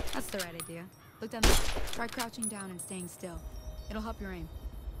 That's the right idea. Look down there. Try crouching down and staying still. It'll help your aim.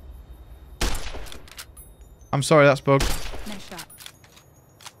 I'm sorry, that's bugged. Nice shot.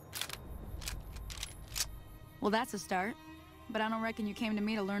 Well, that's a start. But I don't reckon you came to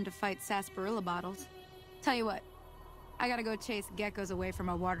me to learn to fight sarsaparilla bottles. Tell you what, I gotta go chase geckos away from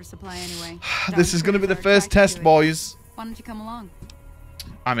our water supply anyway. This is going to be the first test, boys. Why don't you come along?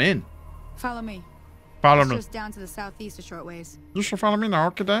 I'm in. Follow me. Follow It's me. just down to the southeast a short ways. You should follow me now,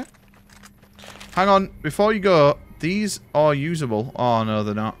 okay? Hang on, before you go, these are usable. Oh, no,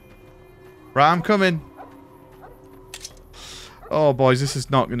 they're not. Right, I'm coming. Oh, boys, this is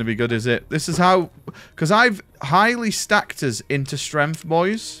not going to be good, is it? This is how... Because I've highly stacked us into strength,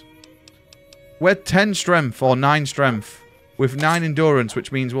 boys. We're 10 strength or 9 strength with 9 endurance,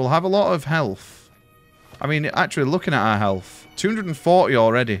 which means we'll have a lot of health. I mean, actually, looking at our health. 240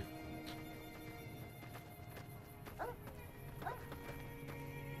 already.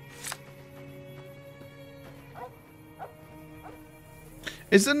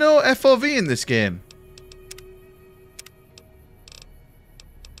 Is there no FOV in this game?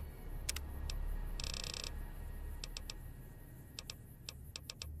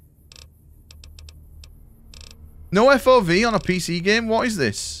 No FOV on a PC game? What is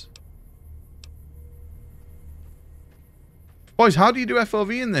this? Boys, how do you do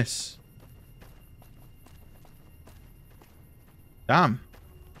FOV in this? Damn.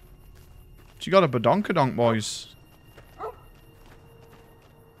 You got a badonkadonk, boys.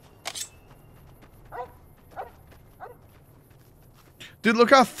 Dude,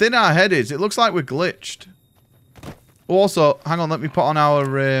 look how thin our head is. It looks like we're glitched. Also, hang on, let me put on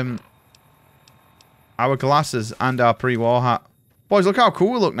our glasses and our pre-war hat. Boys, look how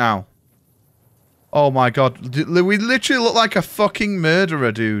cool we look now. Oh my god. We literally look like a fucking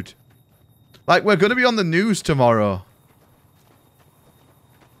murderer, dude. Like, we're going to be on the news tomorrow.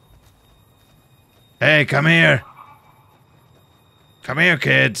 Hey, come here. Come here,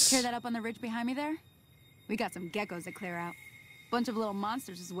 kids. Hear that up on the ridge behind me there? We got some geckos to clear out. Bunch of little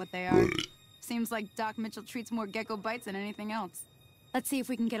monsters is what they are. Seems like Doc Mitchell treats more gecko bites than anything else. Let's see if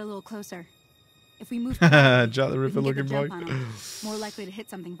we can get a little closer. If we move Jack the Ripper looking boy. More likely to hit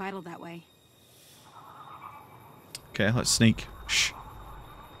something vital that way. Okay, let's sneak. Shh.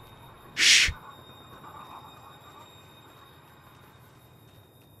 Shh.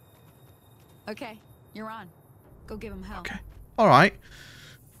 Okay, you're on. Go give him hell. Okay. Alright.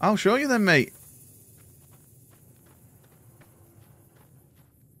 I'll show you then, mate.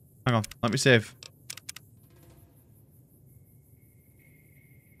 Hang on, let me save.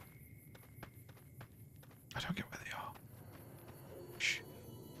 I don't get where they are. Shh.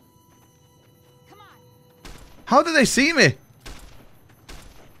 Come on. How did they see me?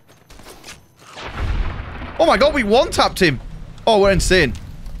 Oh my god, we one-tapped him. Oh, we're insane.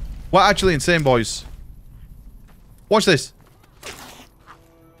 We're actually insane, boys. Watch this.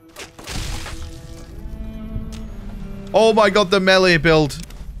 Oh my god, the melee build.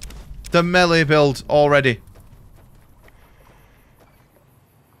 The melee build already.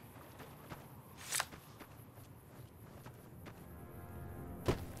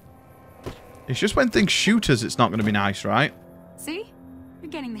 It's just when things shoot us, it's not going to be nice, right? See?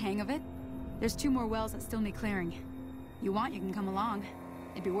 You're getting the hang of it. There's 2 more wells that still need clearing. You want, you can come along.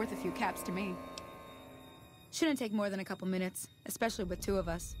 It'd be worth a few caps to me. Shouldn't take more than a couple minutes, especially with 2 of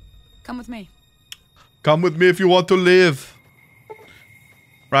us. Come with me. Come with me if you want to live.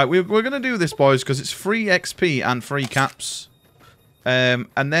 Right, we're going to do this, boys, because it's free XP and free caps. And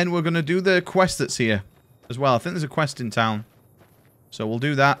then we're going to do the quest that's here as well. I think there's a quest in town. So we'll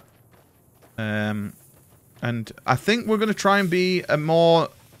do that. And I think we're going to try and be a more...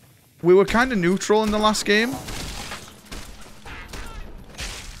 We were kind of neutral in the last game.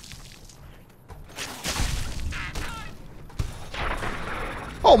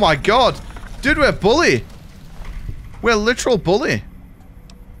 Oh my god. Dude, we're bully. We're literal bully.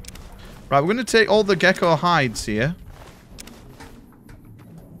 Right, we're going to take all the gecko hides here.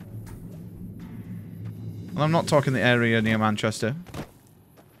 And I'm not talking the area near Manchester.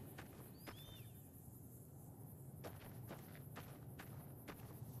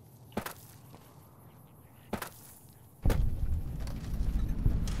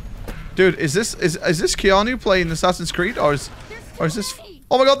 Dude, is this Keanu playing Assassin's Creed or is this...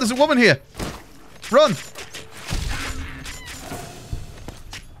 Oh my god, there's a woman here. Run.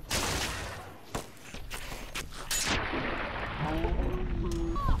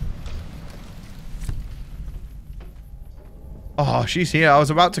 Oh, she's here. I was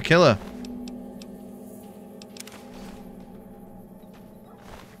about to kill her.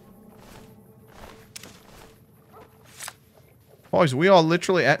 Boys, we are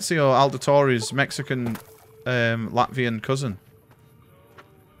literally Ezio Auditore's Mexican, Latvian cousin.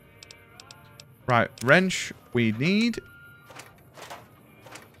 Right, wrench we need.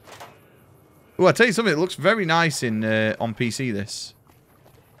 Oh, I tell you something, it looks very nice in on PC, this.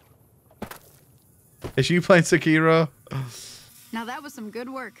 Is you playing Sekiro? Now that was some good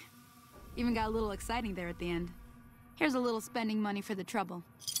work. Even got a little exciting there at the end. Here's a little spending money for the trouble.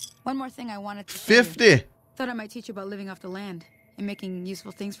 One more thing I wanted to say. 50! Thought I might teach you about living off the land and making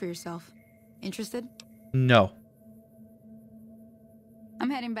useful things for yourself. Interested? No. I'm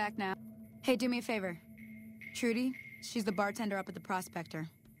heading back now. Hey, do me a favor. Trudy, she's the bartender up at the Prospector.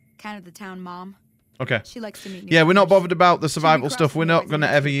 Kind of the town mom. Okay. She likes to meet new Yeah, we're not friends. bothered about the survival She'll be stuff. We're not crossing going to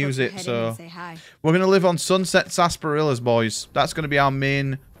the eyes ever and use poke it, her head in so... and say hi. We're going to live on Sunset Sarsaparillas, boys. That's going to be our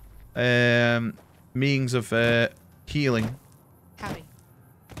main means of healing. Howdy.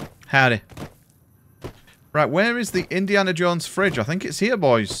 Howdy. Right, where is the Indiana Jones fridge? I think it's here,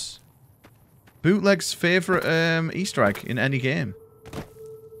 boys. Bootleg's favourite Easter egg in any game.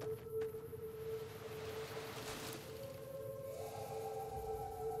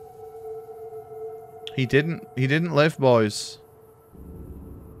 He didn't live, boys.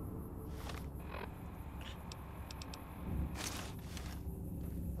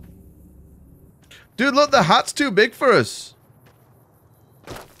 Dude, look, the hat's too big for us.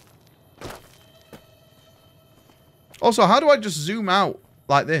 Also, how do I just zoom out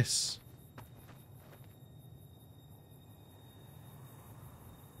like this?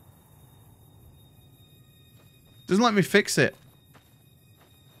 Doesn't let me fix it.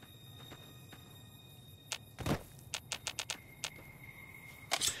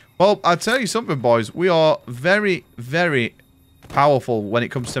 Well, I'll tell you something, boys. We are very, very powerful when it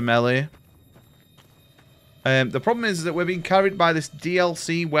comes to melee. The problem is that we're being carried by this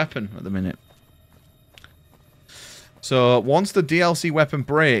DLC weapon at the minute. So, once the DLC weapon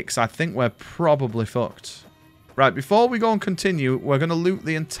breaks, I think we're probably fucked. Right, before we go and continue, we're going to loot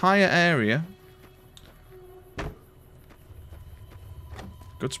the entire area.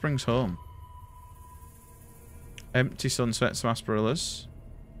 Goodsprings home. Empty Sunset Sarsaparillas.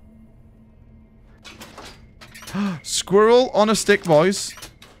 Squirrel on a stick, boys.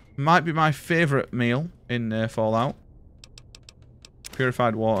 Might be my favourite meal in Fallout.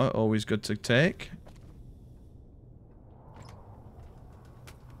 Purified water, always good to take.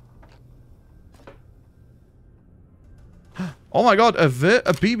 Oh my god, a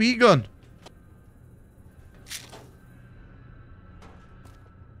BB gun.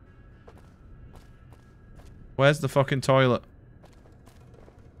 Where's the fucking toilet?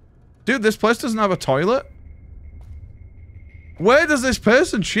 Dude, this place doesn't have a toilet. Where does this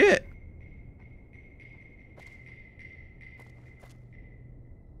person shit?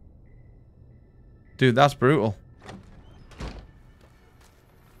 Dude, that's brutal.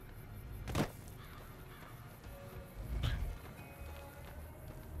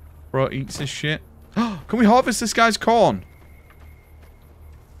 Bro eats his shit. Can we harvest this guy's corn?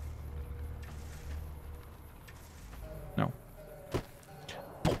 No.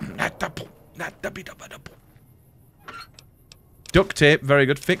 Duct tape, very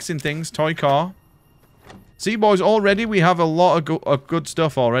good. Fixing things, toy car. See, boys, already we have a lot of good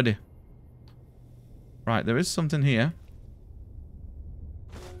stuff already. Right, there is something here.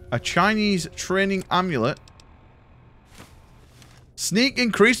 A Chinese training amulet. Sneak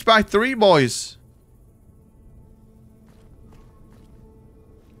increased by 3, boys.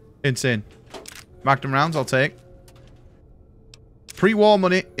 Insane. Magnum rounds, I'll take. Pre-war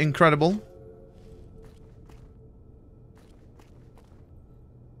money, incredible.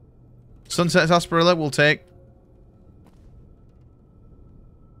 Sunset Sarsaparilla, we'll take.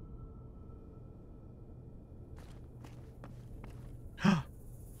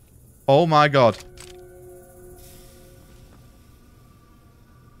 Oh my god.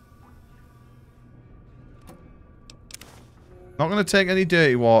 Not going to take any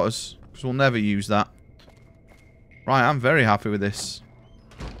dirty waters, because we'll never use that. Right, I'm very happy with this.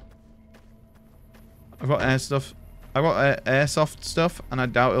 I've got air stuff. I've got airsoft stuff, and I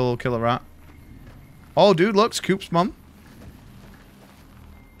doubt it'll kill a rat. Oh, dude, look, Scoop's mum.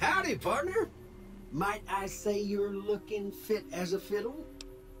 Howdy, partner. Might I say you're looking fit as a fiddle?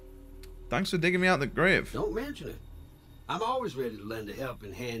 Thanks for digging me out the grave. Don't mention it. I'm always ready to lend a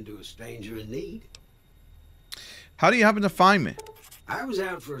helping hand to a stranger in need. How do you happen to find me? I was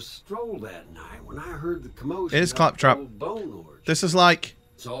out for a stroll that night when I heard the commotion. It is Claptrap. This is like...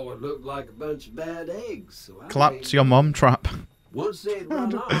 Saw what looked like a bunch of bad eggs. So Clapped your mum trap. Once they'd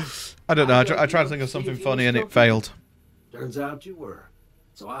run off, I don't know. I tried to think of something funny and it failed. Turns out you were.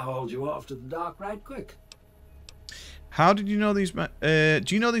 So I hauled you off to the dock right quick. How did you know these men? Do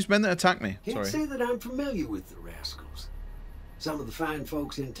you know these men that attacked me? Can't say that I'm familiar with the rascals. Some of the fine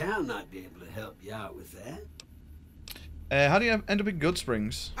folks in town might be able to help you out with that. How do you end up in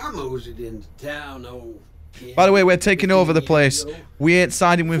Goodsprings? I moseyed into town, By the way, we're taking over the place. We ain't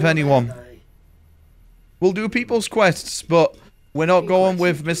siding with anyone. We'll do people's quests, but we're not going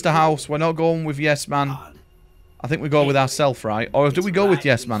with Mr. House. We're not going with Yes Man. I think we go with ourselves, right? Or do we go with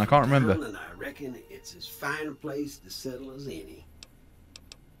Yes Man? I can't remember. And I reckon it's as fine a place to settle as any.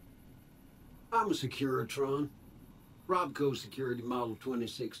 I'm a Securitron. Robco Security Model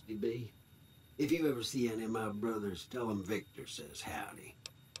 2060B. If you ever see any of my brothers, tell them Victor says howdy.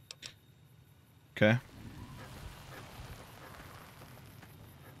 Okay.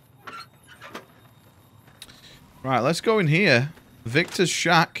 Right, let's go in here. Victor's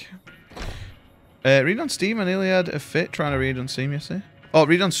shack. Read on Steam. I nearly had a fit trying to read on Steam yesterday. Oh,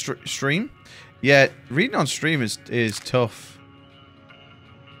 read on stream? Yeah, reading on stream is tough.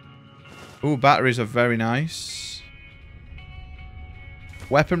 Ooh, batteries are very nice.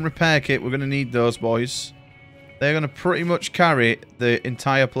 Weapon repair kit. We're going to need those, boys. They're going to pretty much carry the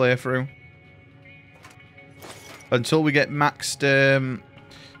entire playthrough. until we get maxed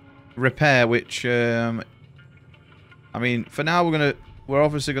repair, which I mean, for now we're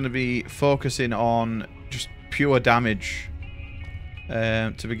obviously gonna be focusing on just pure damage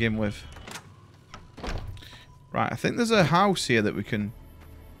to begin with. Right, I think there's a house here that we can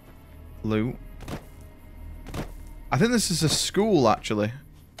loot. I think this is a school, actually.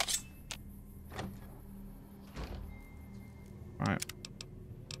 Right.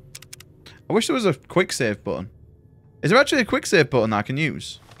 I wish there was a quick save button. Is there actually a quick save button that I can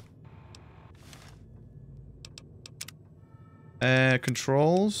use?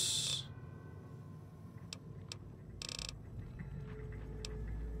 Controls.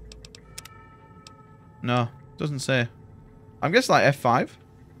 No, doesn't say. I'm guessing like F5.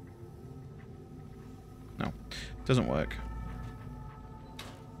 No, doesn't work.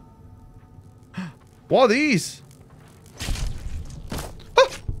 What are these? Ah!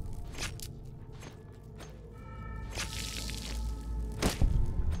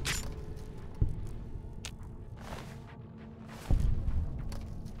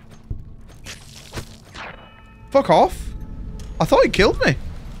 Fuck off. I thought he killed me.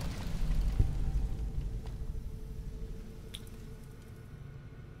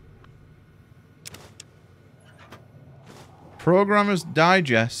 Programmer's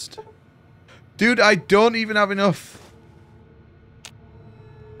Digest. Dude, I don't even have enough.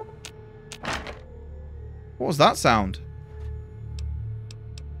 What was that sound?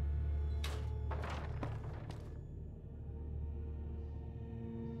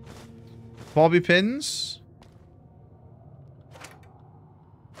 Bobby pins.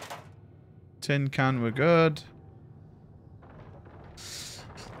 Tin can, we're good.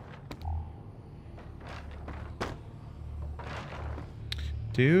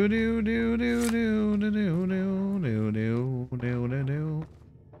 Do do do do do do do do do do do do.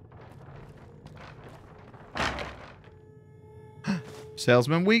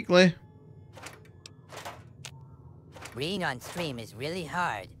 Salesman Weekly. Reading on stream is really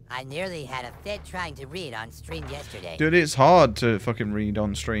hard. I nearly had a fit trying to read on stream yesterday. Dude, it's hard to fucking read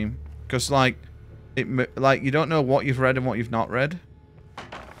on stream because like you don't know what you've read and what you've not read.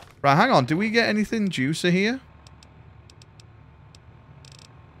 Right, hang on. Do we get anything juicy here?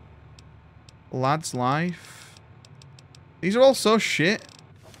 Lad's Life. These are all so shit.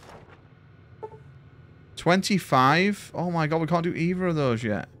 25. Oh my god, we can't do either of those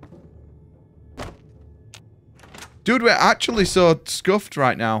yet. Dude, we're actually so scuffed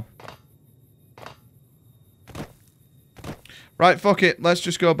right now. Right, fuck it. Let's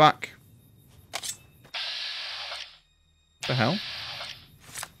just go back. What the hell?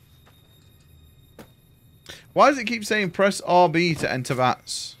 Why does it keep saying press RB to enter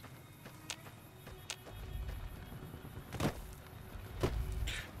VATS?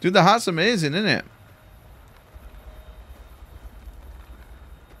 Dude, the hat's amazing, isn't it?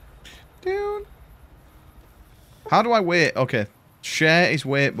 Dude. How do I wait? Okay. Share is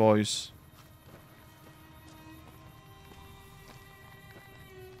wait, boys.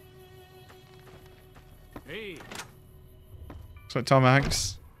 Hey. Looks like Tom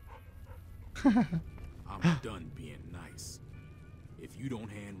Hanks. I'm done being nice. If you don't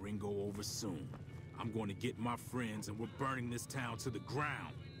hand Ringo over soon, I'm going to get my friends and we're burning this town to the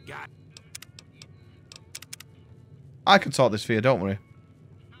ground. Got it. I can sort this for you, don't worry.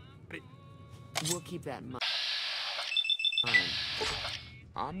 We'll keep that in mind.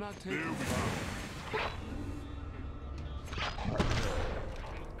 I'm not taking.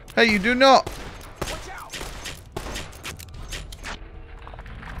 Hey, you do not.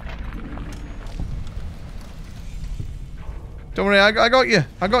 Don't worry, I got you.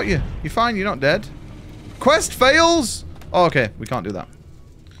 I got you. You're fine. You're not dead. Quest fails. Oh, okay, we can't do that.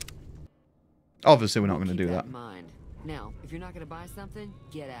 Obviously, we're not going to do that. In mind. Now, if you're not going to buy something,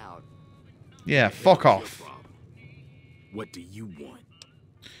 get out. Yeah, fuck off. What do you want?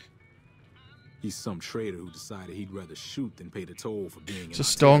 He's some trader who decided he'd rather shoot than pay the toll for being It's a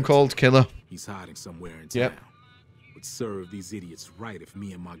stone cold killer. He's hiding somewhere in town. Yep. Would serve these idiots right if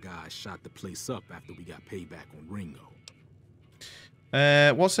me and my guys shot the place up after we got payback on Ringo.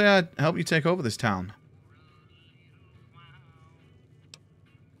 What say I help you take over this town?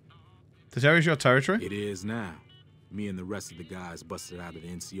 This area's your territory? It is now. Me and the rest of the guys busted out of the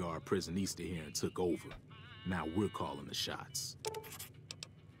NCR prison east of here and took over. Now we're calling the shots.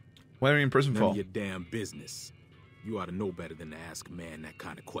 Where are you in prison None for? of your damn business. You ought to know better than to ask a man that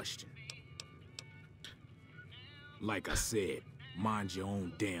kind of question. Like I said, mind your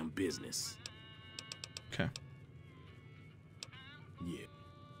own damn business. Okay. Yeah.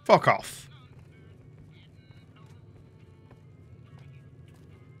 Fuck off.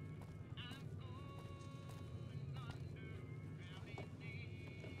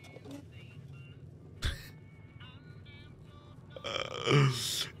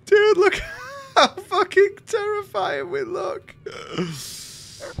 Dude, look how fucking terrifying we look.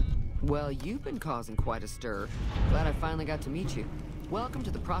 Well, you've been causing quite a stir. Glad I finally got to meet you. Welcome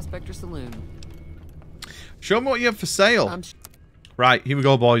to the Prospector Saloon. Show me what you have for sale. Right, here we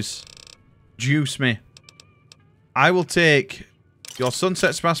go, boys. Juice me. I will take your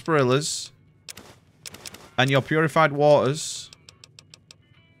Sunset Sarsaparillas and your purified waters,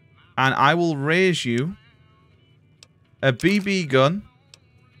 and I will raise you a BB gun,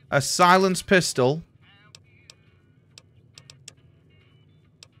 a silenced pistol,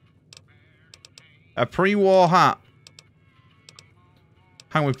 a pre-war hat.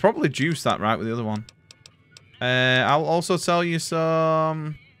 Hang on, we probably juiced that right with the other one. I'll also sell you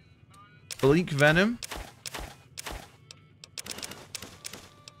some bleak venom.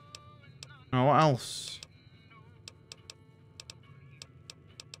 Oh, what else?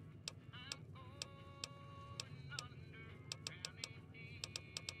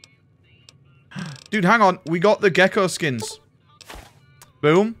 Dude, hang on. We got the gecko skins.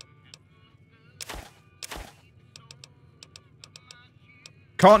 Boom.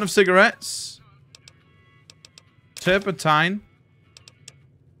 Carton of cigarettes. Turpentine.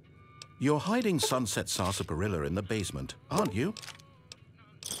 You're hiding Sunset Sarsaparilla in the basement, aren't you?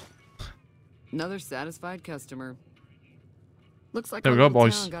 Another satisfied customer. Looks like there we our go, little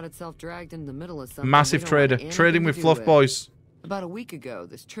boys. town got itself dragged into the middle of something. Massive we don't trader. want anything Trading to with do fluff boys. About a week ago,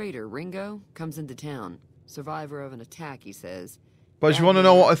 this trader, Ringo, comes into town. Survivor of an attack, he says. Boys, you want to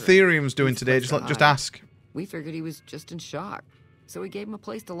know what Ethereum's doing today? Just ask. We figured he was just in shock, so we gave him a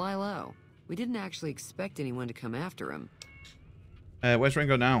place to lie low. We didn't actually expect anyone to come after him. Where's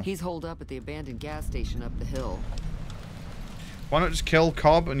Ringo now? He's holed up at the abandoned gas station up the hill. Why not just kill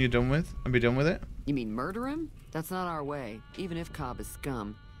Cobb and be done with it? You mean murder him? That's not our way, even if Cobb is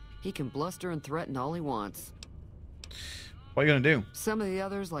scum. He can bluster and threaten all he wants. What are you going to do? Some of the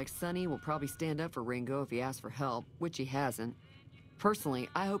others, like Sonny, will probably stand up for Ringo if he asks for help, which he hasn't. Personally,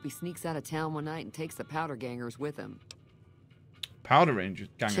 I hope he sneaks out of town one night and takes the Powder Gangers with him. Powder Rangers?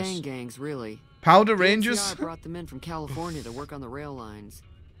 Gangers. Chain gangs, really. Powder The Rangers? NCR brought them in from California to work on the rail lines.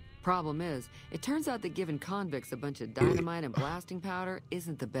 Problem is, it turns out that giving convicts a bunch of dynamite and blasting powder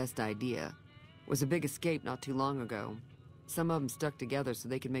isn't the best idea. Was a big escape not too long ago. Some of them stuck together so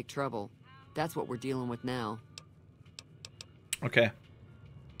they could make trouble. That's what we're dealing with now. Okay.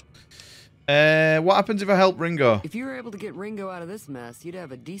 What happens if I help Ringo? If you were able to get Ringo out of this mess, you'd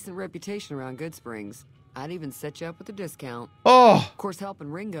have a decent reputation around Goodsprings. I'd even set you up with a discount. Oh! Of course,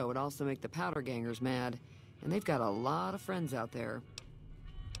 helping Ringo would also make the Powder Gangers mad. And they've got a lot of friends out there.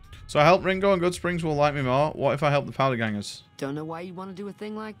 So I help Ringo and Goodsprings will like me more. What if I help the Powder Gangers? Don't know why you want to do a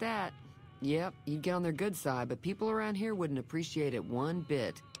thing like that. Yep, you'd get on their good side, but people around here wouldn't appreciate it one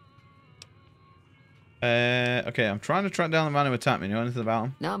bit. Okay, I'm trying to track down the man who attacked me. Know anything about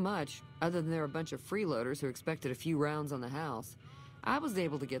him? Not much, other than they're a bunch of freeloaders who expected a few rounds on the house. I was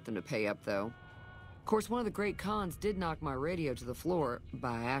able to get them to pay up, though. Of course, one of the great cons did knock my radio to the floor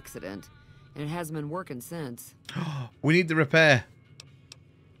by accident, and it hasn't been working since. We need the repair.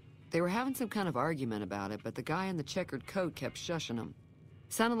 They were having some kind of argument about it, but the guy in the checkered coat kept shushing them.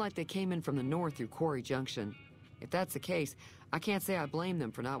 Sounded like they came in from the north through Quarry Junction. If that's the case, I can't say I blame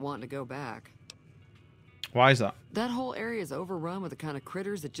them for not wanting to go back. Why is that? That whole area is overrun with the kind of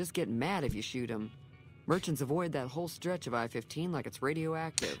critters that just get mad if you shoot them. Merchants avoid that whole stretch of I-15 like it's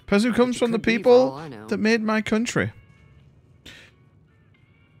radioactive. Person who comes from the people that made my country.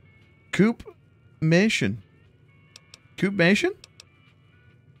 Coop Mation. Coop Mation?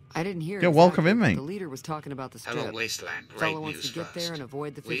 I didn't hear. Yeah, welcome in, mate. The leader was talking about the strip. Hello, Wasteland. Great Fellow wants news to get first. there and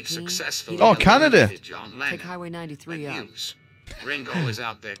avoid the 15. We've successfully Oh, Canada. eliminated John Lennon. Take Highway 93 up. News. Ringo is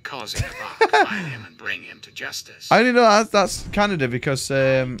out there causing a rock. Find him and bring him to justice. I only know that's Canada because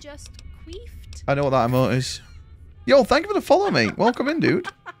I know what that emote is. Yo, thank you for the follow, mate. Welcome in, dude.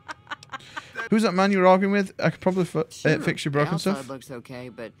 Who's that man you were arguing with? I could probably fix your broken the outside stuff. looks okay,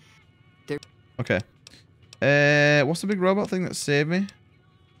 but Okay. What's the big robot thing that saved me?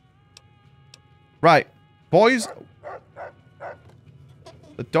 Right, boys.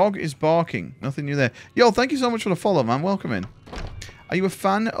 The dog is barking. Nothing new there. Yo, thank you so much for the follow, man. Welcome in. Are you a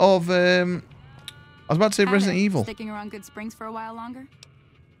fan of, I was about to say Resident Evil. Sticking around Goodsprings for a while longer?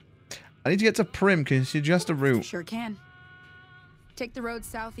 I need to get to Prim. Can you suggest a route? Sure can. Take the road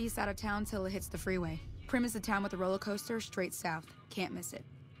southeast out of town till it hits the freeway. Prim is the town with the roller coaster straight south. Can't miss it.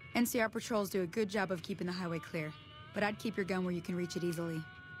 NCR patrols do a good job of keeping the highway clear, but I'd keep your gun where you can reach it easily.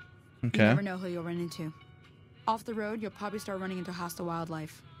 Okay. You never know who you'll run into. Off the road, you'll probably start running into hostile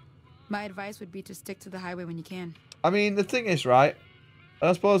wildlife. My advice would be to stick to the highway when you can. I mean, the thing is, right? I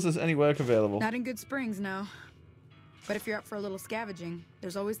don't suppose there's any work available. Not in Goodsprings, no. But if you're up for a little scavenging,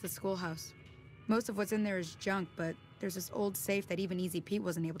 there's always the schoolhouse. Most of what's in there is junk, but there's this old safe that even Easy Pete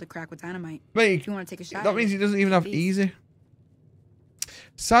wasn't able to crack with dynamite. Wait, if you want to take a shot, that means he doesn't even have easy.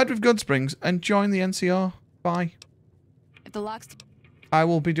 Side with Goodsprings and join the NCR. Bye. If the lock's I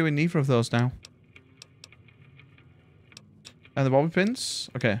will be doing neither of those now. And the bobby pins?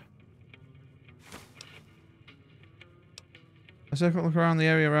 Okay. Let's take a look around the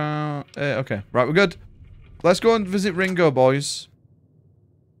area around... okay, right, we're good. Let's go and visit Ringo, boys.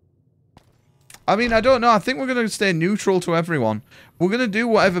 I mean, I don't know. I think we're going to stay neutral to everyone. We're going to do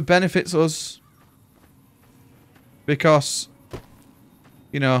whatever benefits us. Because,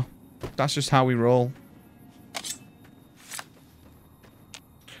 you know, that's just how we roll.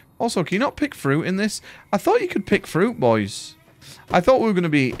 Also, can you not pick fruit in this? I thought you could pick fruit, boys. I thought we were going to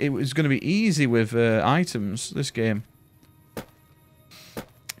be... It was going to be easy with items, this game.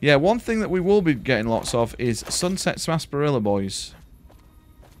 Yeah, one thing that we will be getting lots of is Sunset Sarsaparilla, boys.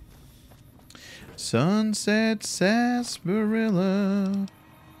 Sunset Sarsaparilla.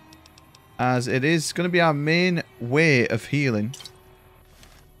 As it is going to be our main way of healing.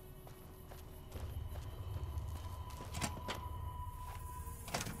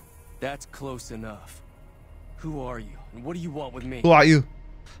 That's close enough. Who are you, and what do you want with me? Who are you?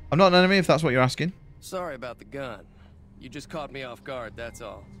 I'm not an enemy, if that's what you're asking. Sorry about the gun. You just caught me off guard, that's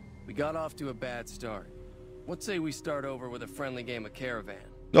all. We got off to a bad start. Let's say we start over with a friendly game of Caravan.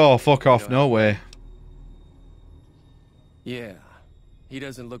 Oh, fuck off. No way. Yeah. He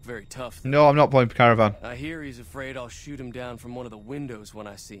doesn't look very tough, though. No, I'm not playing Caravan. I hear he's afraid I'll shoot him down from one of the windows when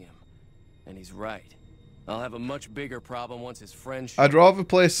I see him. And he's right. I'll have a much bigger problem once his friends show I'd rather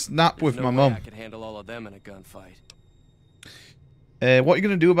play Snap with my mum. I could handle all of them in a gunfight. What are you going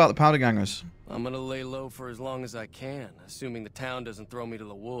to do about the powder gangers? I'm going to lay low for as long as I can, assuming the town doesn't throw me to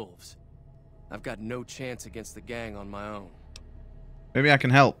the wolves. I've got no chance against the gang on my own. Maybe I can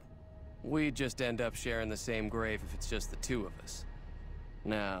help. We'd just end up sharing the same grave if it's just the two of us.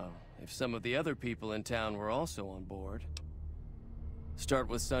 Now, if some of the other people in town were also on board... Start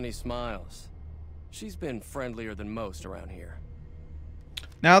with Sunny Smiles. She's been friendlier than most around here.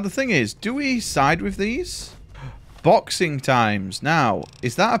 Now, the thing is, do we side with these? Boxing times. Now,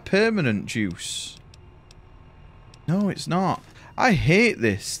 is that a permanent juice? No, it's not. I hate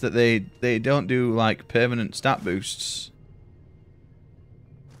this, that they don't do, like, permanent stat boosts.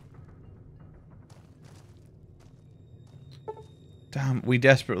 Damn, we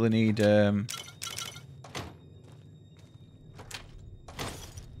desperately need,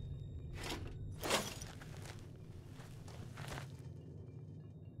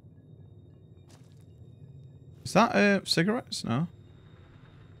 Is that, cigarettes? No.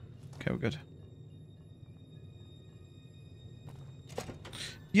 Okay, we're good.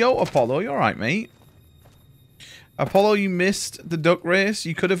 Yo, Apollo, you alright, mate? Apollo, you missed the duck race.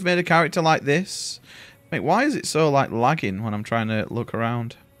 You could have made a character like this. Mate, why is it so, like, lagging when I'm trying to look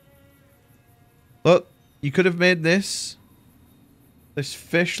around? Look, you could have made this. This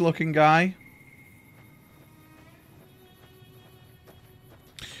fish-looking guy.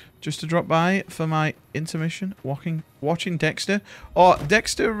 Just to drop by for my intermission. Watching Dexter. Oh,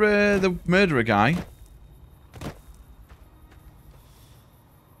 Dexter, the murderer guy.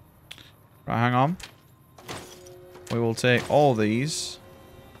 Right, hang on. We will take all these.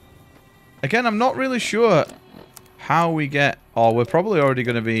 Again, I'm not really sure how we get... Oh, we're probably already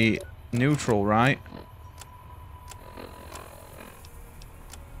going to be neutral, right?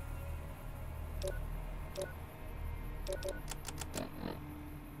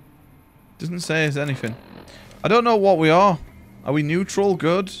 Doesn't say us anything. I don't know what we are. Are we neutral,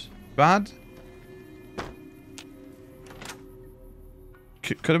 good, bad?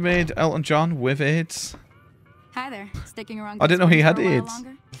 Could have made Elton John with AIDS. Hi there. Sticking around. I didn't know he had for a while AIDS.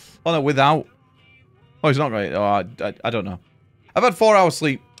 longer? Oh no, without. Oh, he's not right. Oh, I don't know. I've had 4 hours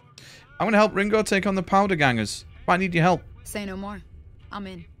sleep. I'm gonna help Ringo take on the powder gangers. I need your help. Say no more. I'm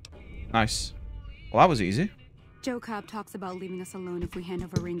in. Nice. Well, that was easy. Joe Cobb talks about leaving us alone if we hand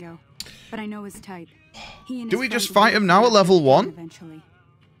over Ringo, but I know his type. He and Do his we friends just will fight be him now at level 1? Eventually.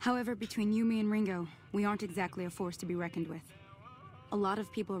 However, between you, me, and Ringo, we aren't exactly a force to be reckoned with. A lot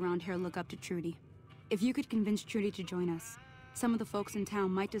of people around here look up to Trudy. If you could convince Trudy to join us, some of the folks in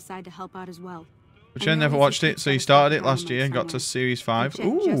town might decide to help out as well. Which I never watched it, so you started it last year and got to Series 5. Jet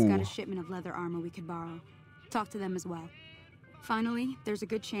just got Ooh. a shipment of leather armor we could borrow. Talk to them as well. Finally, there's a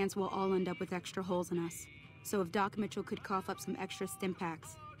good chance we'll all end up with extra holes in us. So if Doc Mitchell could cough up some extra stim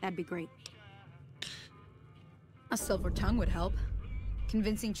packs, that'd be great. A silver tongue would help.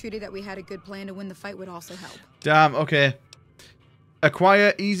 Convincing Trudy that we had a good plan to win the fight would also help. Damn, okay.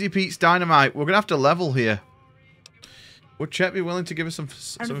 Acquire Easy Pete's dynamite. We're going to have to level here. Would Chet be willing to give us some of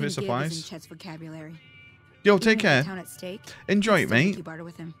his Give is in supplies? Chet's vocabulary. Yo, Even take with the care. town at stake, Enjoy it, still make mate. you barter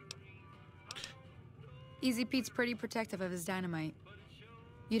with him. Easy Pete's pretty protective of his dynamite.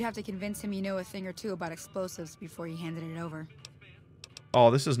 You'd have to convince him you know a thing or two about explosives before you handed it over.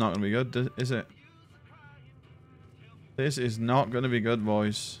 Oh, this is not going to be good, is it? This is not going to be good,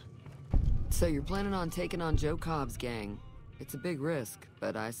 boys. So you're planning on taking on Joe Cobb's gang. It's a big risk,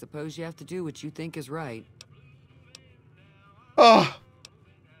 but I suppose you have to do what you think is right. Oh!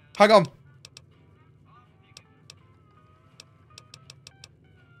 Hang on.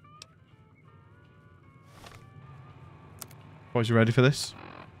 Boys, you ready for this?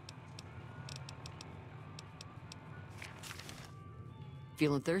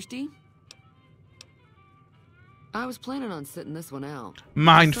 Feeling thirsty? I was planning on sitting this one out.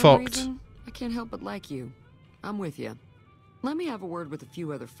 Mind For some fucked. reason, I can't help but like you. I'm with you. Let me have a word with a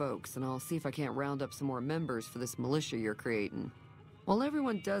few other folks, and I'll see if I can't round up some more members for this militia you're creating. While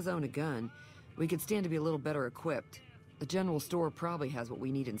everyone does own a gun, we could stand to be a little better equipped. The general store probably has what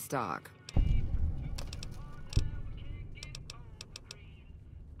we need in stock.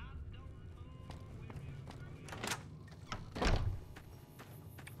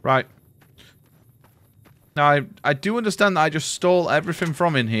 Right. Now, I do understand that I just stole everything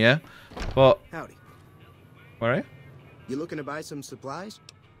from in here, but... Howdy. Where are you? You looking to buy some supplies?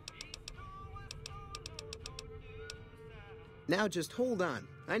 Now just hold on.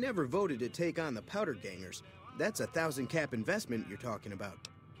 I never voted to take on the Powder Gangers. That's a 1,000 cap investment you're talking about.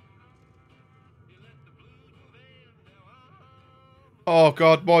 Oh,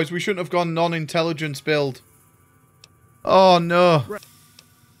 God, boys, we shouldn't have gone non-intelligence build. Oh, no. Right.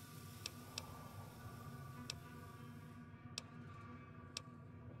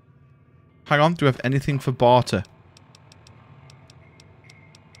 Hang on, do we have anything for barter?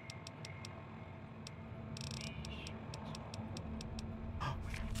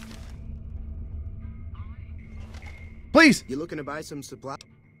 Please! You looking to buy some supply?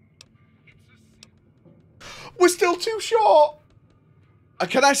 We're still too short!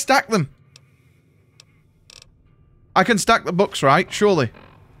 Can I stack them? I can stack the books, right? Surely.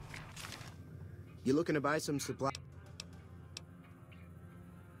 You looking to buy some supply?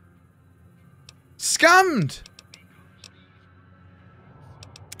 Scammed!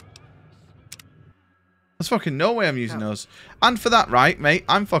 There's fucking no way I'm using those. And for that, right, mate,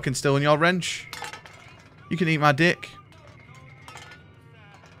 I'm fucking stealing your wrench. You can eat my dick.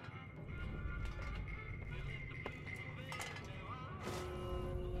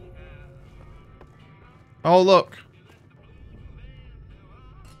 Oh, look.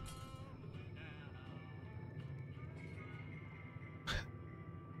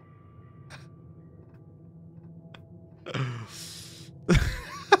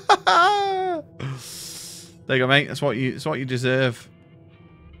 There you go, mate. That's what you deserve.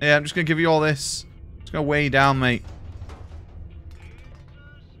 Yeah, I'm just gonna give you all this. It's gonna weigh you down, mate.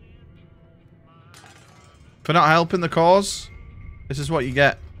 For not helping the cause, this is what you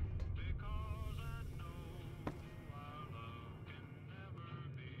get.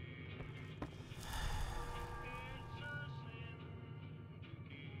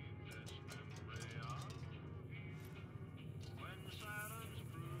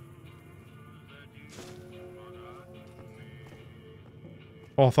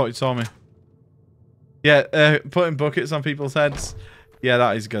 Oh, I thought you saw me. Yeah, putting buckets on people's heads. Yeah,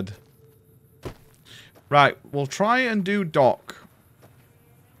 that is good. Right, we'll try and do Doc.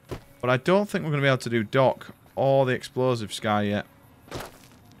 But I don't think we're going to be able to do Doc or the explosives guy yet.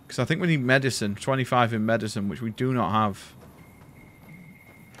 Because I think we need medicine. 25 in medicine, which we do not have.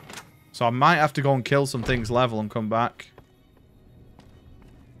 So I might have to go and kill some things level and come back.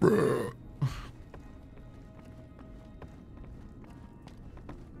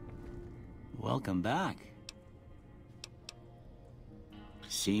 Welcome back.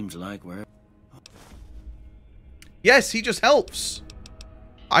 Seems like we're... Yes, he just helps.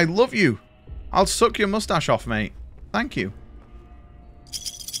 I love you. I'll suck your mustache off, mate. Thank you.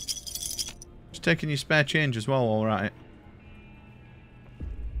 Just taking your spare change as well, alright.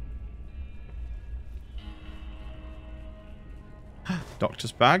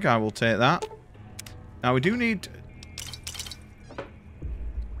 Doctor's bag, I will take that. Now we do need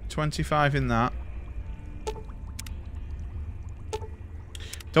 25 in that.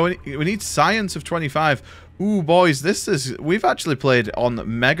 So we need science of 25. Ooh, boys, we've actually played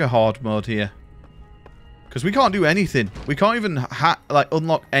on mega hard mode here. Because we can't do anything. We can't even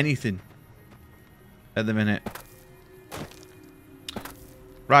unlock anything at the minute.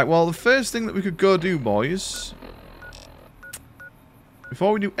 Right, well, the first thing that we could go do, boys,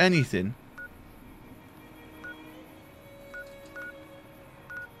 before we do anything,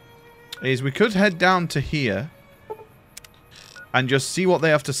 is we could head down to here and just see what they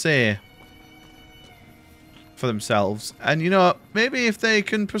have to say for themselves. And, you know, maybe if they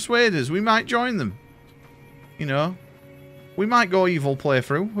can persuade us, we might join them. You know, we might go evil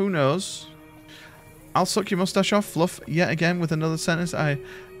playthrough. Who knows? I'll suck your mustache off, Fluff, yet again with another sentence I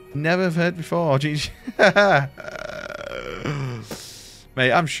never have heard before. GG.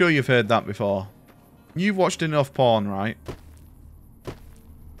 Mate, I'm sure you've heard that before. You've watched enough porn, right?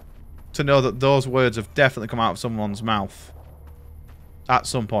 To know that those words have definitely come out of someone's mouth. At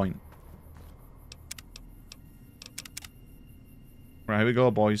some point. Right, here we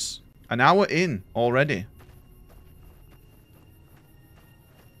go, boys. An hour in already.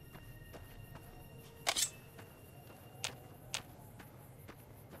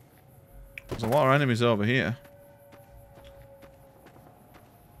 There's a lot of enemies over here.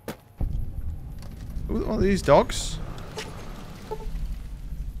 What are these dogs?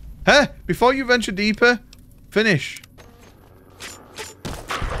 Hey, before you venture deeper, finish.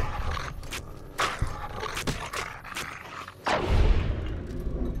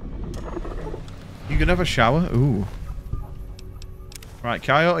 You can have a shower? Ooh. Right,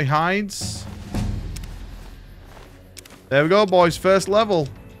 Coyote hides. There we go, boys. First level.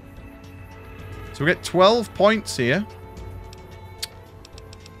 So we get 12 points here.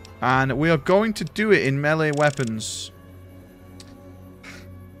 And we are going to do it in melee weapons.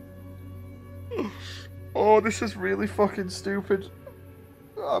 Oh, this is really fucking stupid.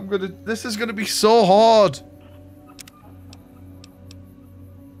 This is gonna be so hard.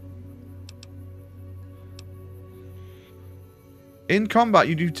 In combat,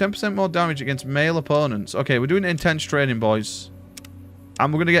 you do 10% more damage against male opponents. Okay, we're doing intense training, boys.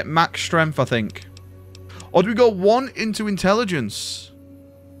 And we're gonna get max strength, I think. Or do we go 1 into intelligence?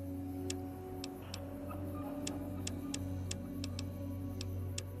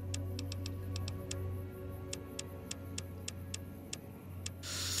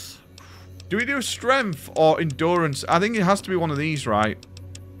 Do we do strength or endurance? I think it has to be one of these, right?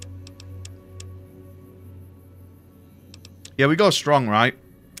 Yeah, we go strong, right?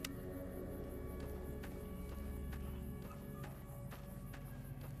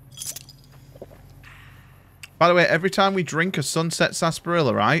 By the way, every time we drink a Sunset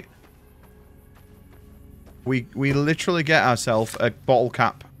Sarsaparilla, right? We literally get ourselves a bottle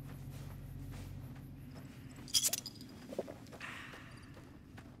cap.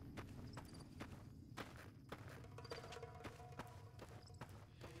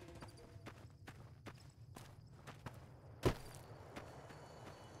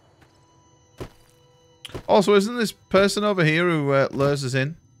 Also, isn't this person over here who lures us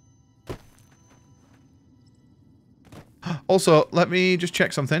in? Also, let me just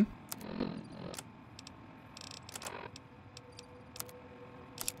check something.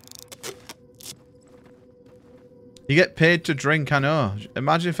 You get paid to drink, I know.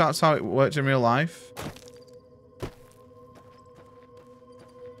 Imagine if that's how it worked in real life.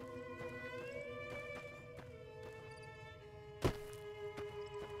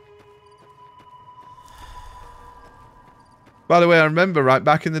 By the way, I remember, right,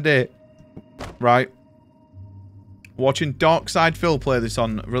 back in the day, right, watching Darkside Phil play this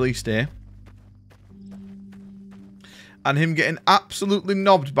on release day. And him getting absolutely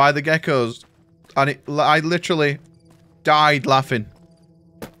knobbed by the geckos. And I literally died laughing.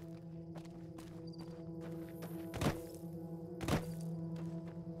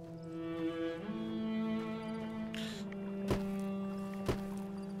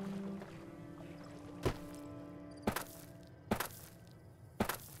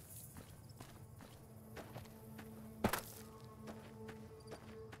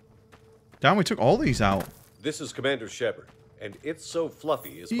 Damn, we took all these out. This is Commander Shepard, and It's So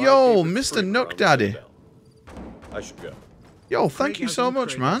Fluffy is my Yo, favorite Mr. stream Nook around Daddy. Citadel. I should go. Yo, thank you so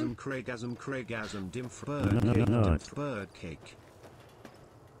much, man.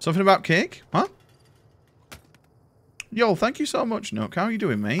 Something about cake? Huh? Yo, thank you so much, Nook. How are you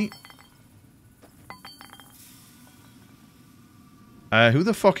doing, mate? Who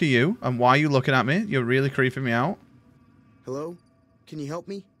the fuck are you? And why are you looking at me? You're really creeping me out. Hello? Can you help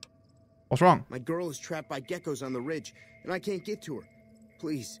me? What's wrong? My girl is trapped by geckos on the ridge, and I can't get to her.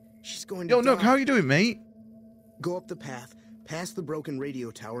 Please, she's going to Yo, Nook, die. how are you doing, mate? Go up the path, past the broken radio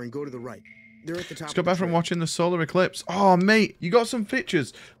tower, and go to the right. They're at the top. Just got back from watching the solar eclipse. Oh, mate, you got some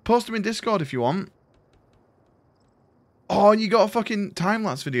pictures. Post them in Discord if you want. Oh, and you got a fucking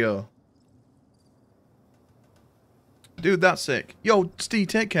time-lapse video. Dude, that's sick. Yo, Steve,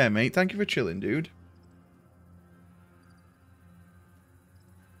 take care, mate. Thank you for chilling, dude.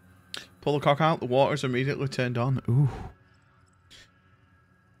 Pull the cock out, the water's immediately turned on. Ooh.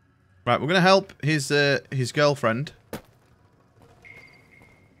 Right, we're gonna help his girlfriend.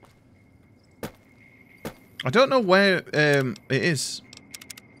 I don't know where it is.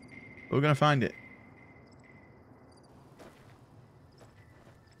 But we're gonna find it.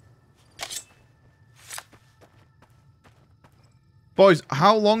 Boys,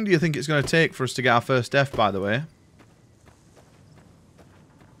 how long do you think it's going to take for us to get our first death, by the way?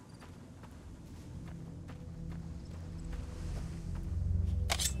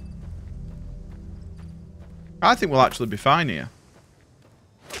 I think we'll actually be fine here.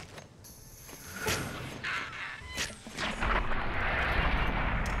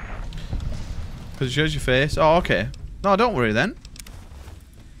 Because it shows your face. Oh, okay. No, don't worry then.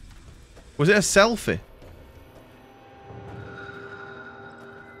 Was it a selfie?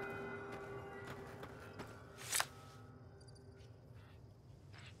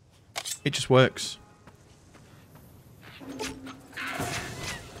 It just works.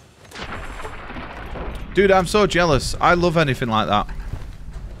 Dude, I'm so jealous. I love anything like that.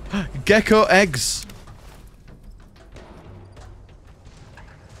 Gecko eggs.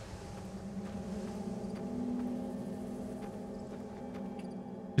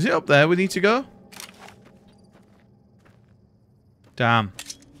 Is it up there we need to go? Damn.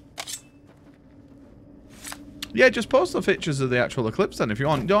 Yeah, just post the pictures of the actual eclipse then if you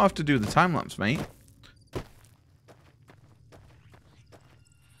want. You don't have to do the time lapse, mate.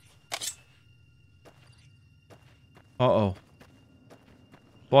 Uh-oh.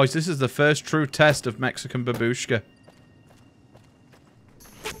 Boys, this is the first true test of Mexican babushka.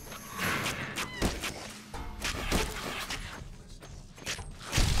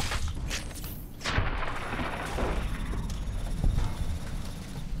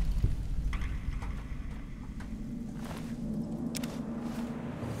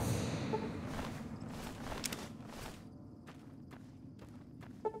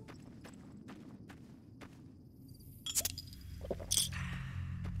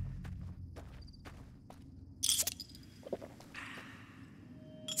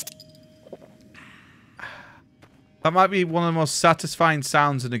 That might be one of the most satisfying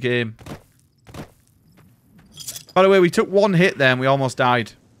sounds in the game. By the way, we took one hit there and we almost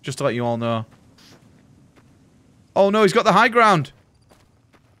died. Just to let you all know. Oh no, he's got the high ground.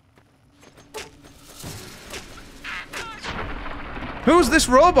 Who's this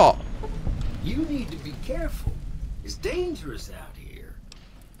robot? You need to be careful. It's dangerous out here.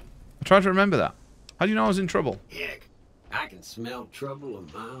 I tried to remember that. How do you know I was in trouble? Heck, I can smell trouble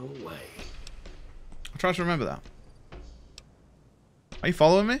a mile away. I tried to remember that. Are you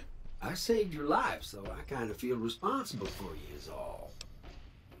following me? I saved your life, so I kind of feel responsible for you is all.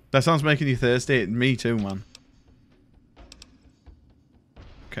 That sounds making you thirsty. Me too, man.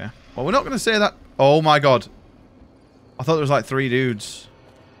 Okay. Well, we're not going to say that. Oh my god. I thought there was like 3 dudes.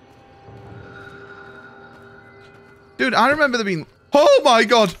 Dude, I remember there being... Oh my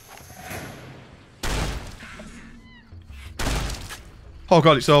god! Oh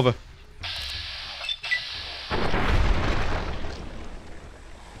god, it's over.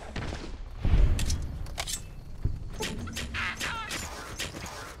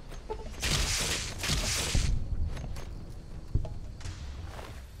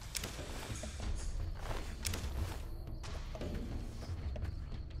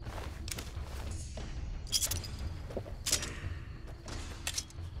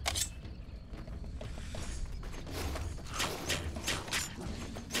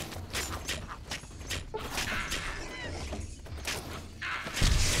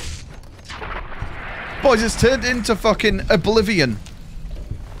 Boys, it's turned into fucking Oblivion.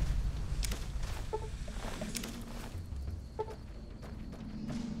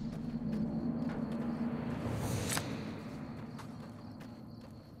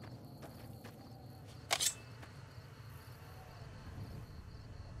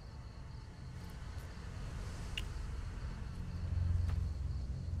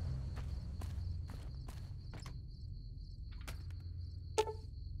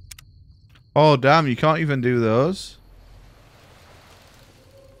 Oh, damn, you can't even do those.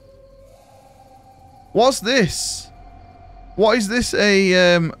 What's this? What is this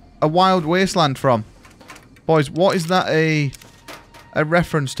a wild wasteland from? Boys, what is that a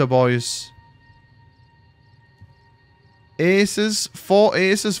reference to, boys? Aces, 4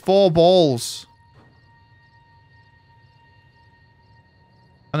 aces, 4 balls.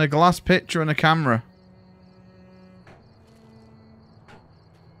 And a glass pitcher and a camera.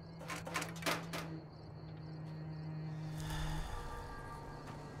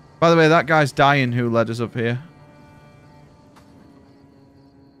 By the way, that guy's dying who led us up here.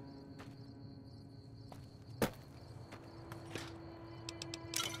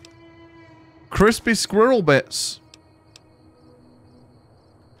 crispy squirrel bits.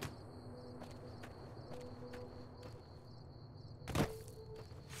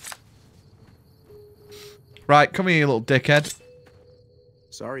 Right, come here, you little dickhead.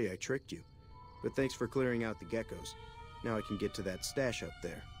 Sorry I tricked you, but thanks for clearing out the geckos. Now I can get to that stash up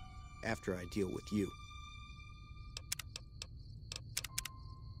there, after I deal with you.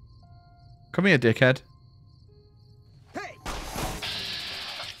 Come here, dickhead. Hey!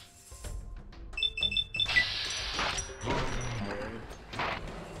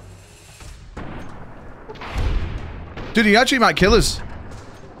 Dude, he actually might kill us.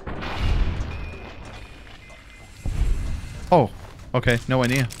 Oh, okay, nowhere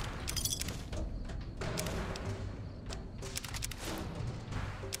near.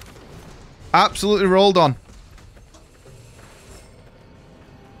 Absolutely rolled on.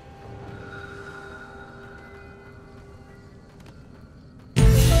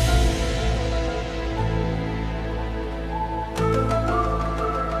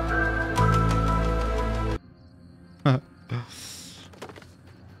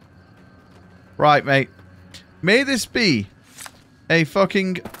 Right, mate. May this be a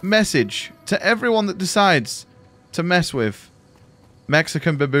fucking message to everyone that decides to mess with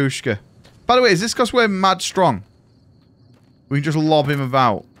Mexican Babushka. By the way, is this because we're mad strong? We can just lob him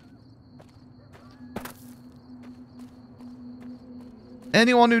about.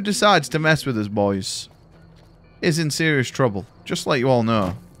 Anyone who decides to mess with us, boys, is in serious trouble. Just to let you all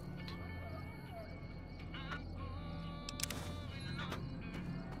know.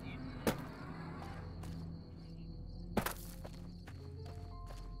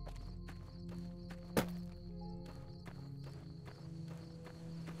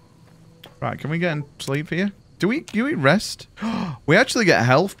 Right, can we get in sleep here? Do we rest? We actually get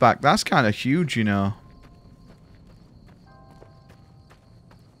health back. That's kind of huge, you know.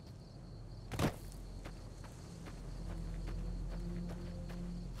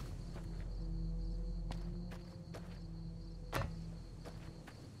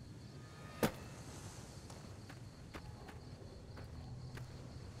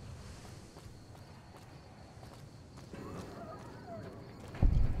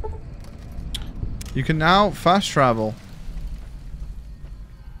 You can now fast travel.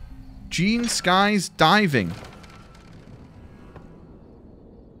 Gene Skies diving.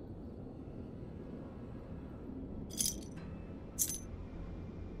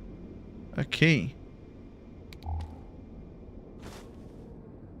 A key.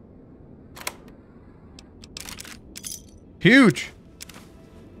 Huge.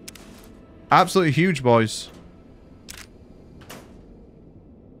 Absolutely huge, boys.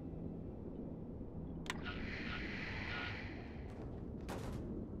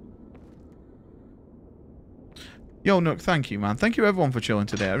 Yo, Nook, thank you, man. Thank you, everyone, for chilling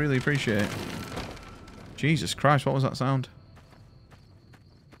today. I really appreciate it. Jesus Christ, what was that sound?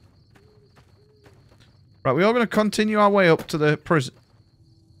 Right, we are going to continue our way up to the prison.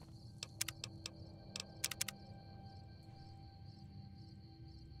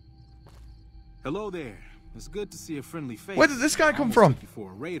 Hello there. It's good to see a friendly face. Where did this guy come from?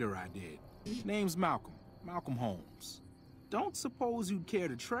 For a raider, I did. Name's Malcolm. Malcolm Holmes. Don't suppose you'd care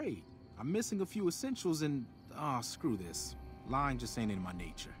to trade. I'm missing a few essentials and... Ah, screw this. Lying just ain't in my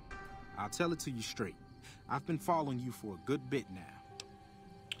nature. I'll tell it to you straight. I've been following you for a good bit now.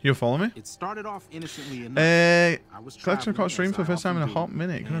 You'll follow me? It started off innocently enough. Collection caught stream for the first time in a hot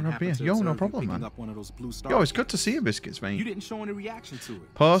minute. Can I grab beer? Yo, no problem, man. Yo, it's good to see you, Biscuits, mate. You didn't show any reaction to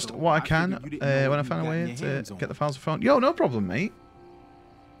it. Post what I can when I find a way to get the files of phone. Yo, no problem, mate.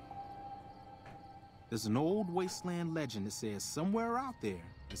 There's an old wasteland legend that says somewhere out there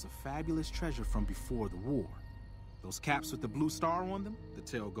is a fabulous treasure from before the war. Those caps with the blue star on them, the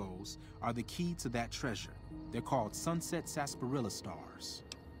tale goes, are the key to that treasure. They're called Sunset Sarsaparilla stars.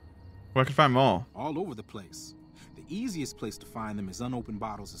 Where can I find more? All over the place. The easiest place to find them is unopened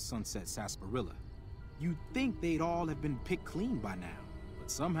bottles of Sunset Sarsaparilla. You'd think they'd all have been picked clean by now, but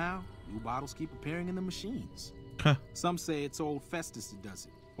somehow, new bottles keep appearing in the machines. Huh. Some say it's old Festus that does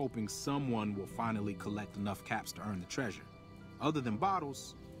it, hoping someone will finally collect enough caps to earn the treasure. Other than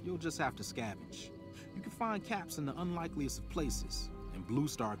bottles, you'll just have to scavenge. You can find caps in the unlikeliest of places, and Blue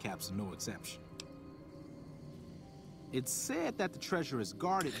Star caps are no exception. It's said that the treasure is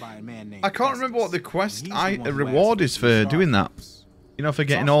guarded by a man named I can't remember what the quest reward is for Blue doing Star that. caps. You know, for It's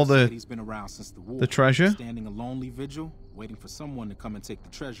getting also all said the he's been around since the war, the treasure. standing a lonely vigil, waiting for someone to come and take the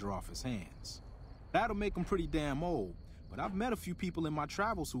treasure off his hands. That'll make him pretty damn old, but I've met a few people in my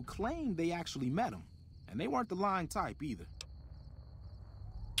travels who claim they actually met him, and they weren't the lying type either.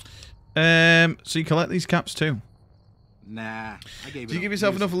 So you collect these caps too. Nah, I gave it Do you up give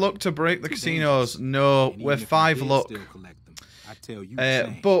yourself years enough ago. luck to break the Too casinos? dangerous. No, And we're even if you 5 did luck. still collect them, I tell you the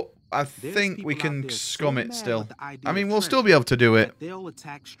same. But I There's think we people out can there scum so it mad still. with the idea I mean, of we'll still treasure be able to do it. that they'll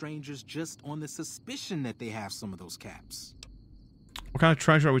attack strangers just on the suspicion that they have some of those caps. What kind of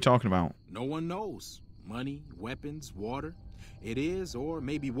treasure are we talking about? No one knows. Money, weapons, water. It is, or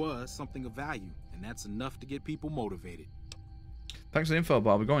maybe was, something of value, and that's enough to get people motivated. Thanks for the info, but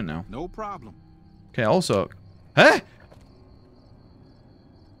I'll be going now. No problem. Okay, also... Huh?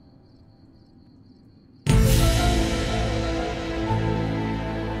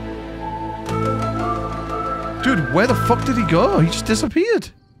 Dude, where the fuck did he go? He just disappeared.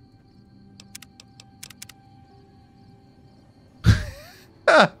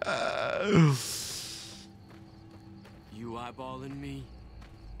 You eyeballing me?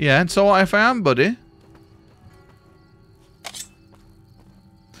 Yeah, and so what if I am, buddy?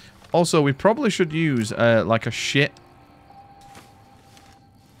 Also, we probably should use, like a shit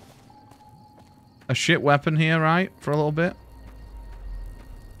weapon here, right? For a little bit.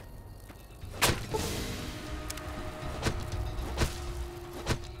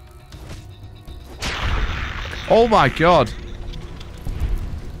 Oh my god.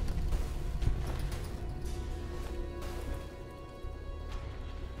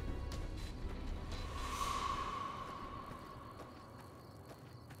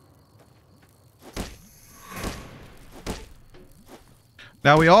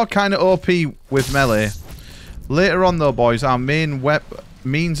 Now, we are kind of OP with melee. Later on, though, boys, our main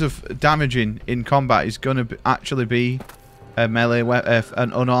means of damaging in combat is going to actually be a melee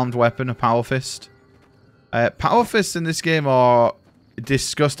an unarmed weapon, a power fist. Power fists in this game are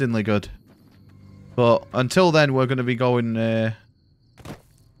disgustingly good. But until then, we're going to be going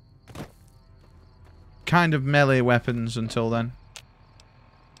kind of melee weapons until then.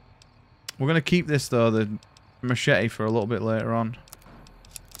 We're going to keep this, though, the machete, for a little bit later on.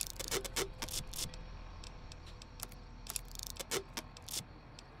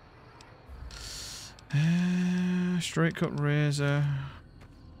 Straight cut razor.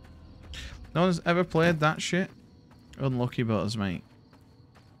 No one's ever played that shit. Unlucky Butters, mate.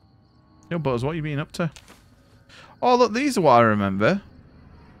 Yo, Butters, what you been up to? Oh, look, these are what I remember.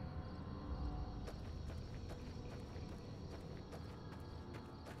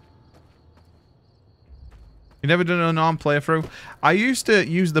 You never done an unarmed playthrough? I used to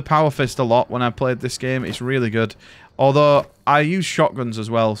use the power fist a lot when I played this game. It's really good. Although, I use shotguns as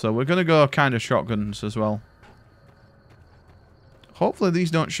well, so we're going to go kind of shotguns as well. Hopefully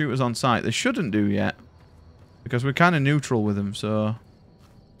these don't shoot us on sight. They shouldn't do yet. Because we're kind of neutral with them, so...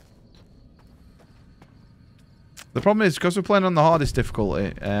 The problem is, because we're playing on the hardest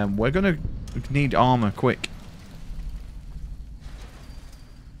difficulty, we're going to need armor quick.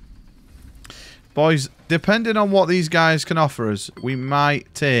 Boys, depending on what these guys can offer us, we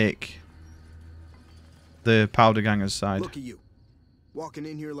might take the Powder Gangers side. Look at you. Walking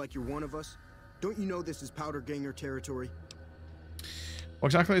in here like you're one of us. Don't you know this is Powder Ganger territory? What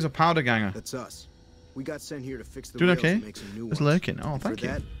exactly is a Powder Ganger? That's us. We got sent here to fix the Doing rails okay? and make some new It's ones. lurking. Oh, And for thank you.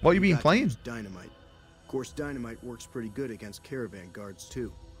 that, What you we been got to playing? use dynamite. Of course, dynamite works pretty good against caravan guards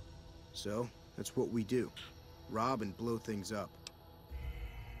too. So, that's what we do. Rob and blow things up.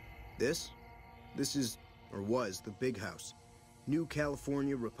 This is, or was, the Big House. New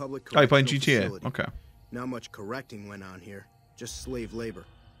California Republic Oh, you're playing Correctional GTA? Facility. Okay. Not much correcting went on here. Just slave labor.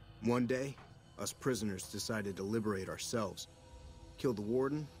 One day, us prisoners decided to liberate ourselves. Killed the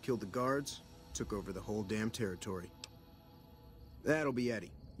warden, killed the guards, took over the whole damn territory. That'll be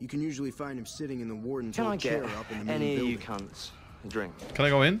Eddie. You can usually find him sitting in the warden's Can I old get chair up in the main any of building. you cunts a drink? Can I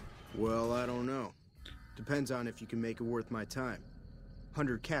go in? Well, I don't know. Depends on if you can make it worth my time.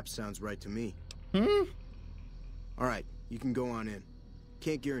 100 caps sounds right to me. Hmm? Alright, you can go on in.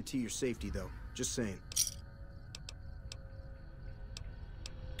 Can't guarantee your safety, though. Just saying.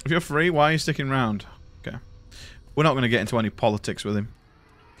 If you're free, why are you sticking around? Okay. We're not going to get into any politics with him.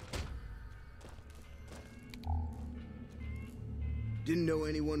 Didn't know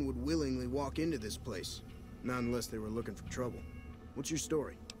anyone would willingly walk into this place. Not unless they were looking for trouble. What's your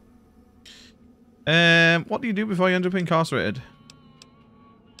story? What do you do before you end up incarcerated?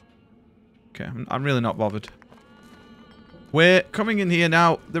 Okay, I'm really not bothered. We're coming in here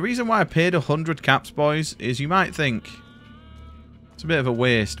now. The reason why I paid 100 caps, boys, is you might think it's a bit of a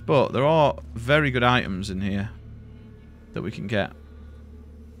waste, but there are very good items in here that we can get.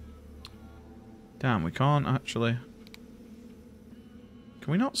 Damn, we can't actually.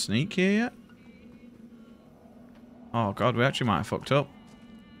 Can we not sneak here yet? Oh god, we actually might have fucked up.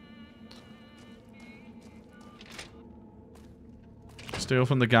 Steal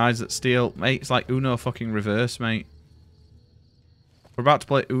from the guys that steal. Mate, it's like Uno fucking reverse, mate. We're about to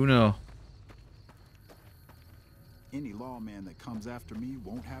play Uno. Any lawman that comes after me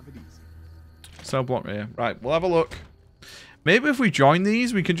won't have it easy. Cell block here. Right, we'll have a look. Maybe if we join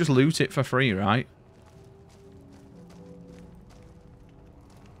these, we can just loot it for free, right?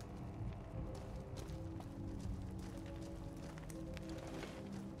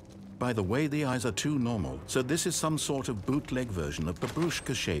 By the way, the eyes are too normal, so this is some sort of bootleg version of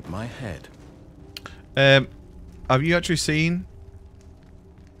Babushka Shave My Head. Have you actually seen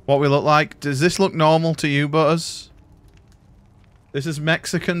what we look like? Does this look normal to you, Butters? This is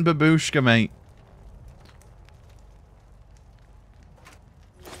Mexican Babushka, mate.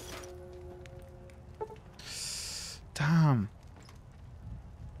 Damn.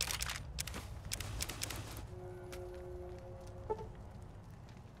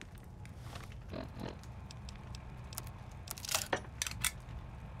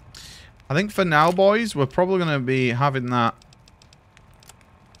 I think for now, boys, we're probably going to be having that.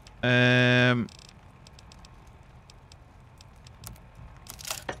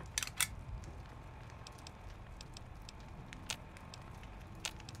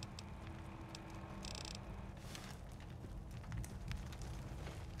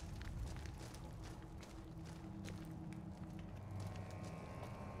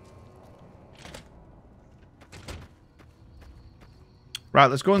 Right,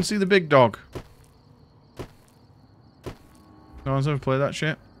 let's go and see the big dog. No one's ever played that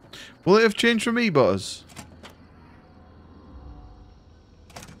shit. Will it have changed for me, Butters?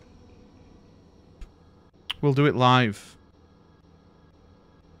 We'll do it live.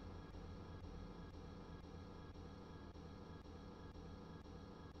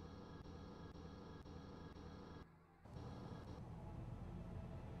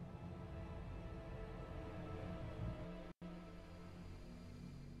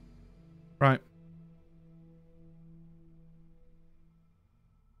 Right.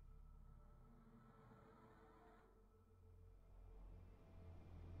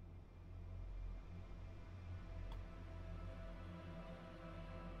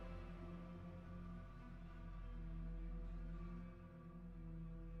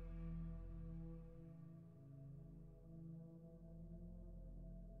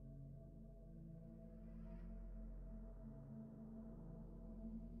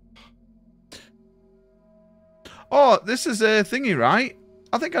 Oh, this is a thingy, right?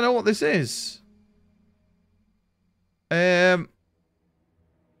 I think I know what this is.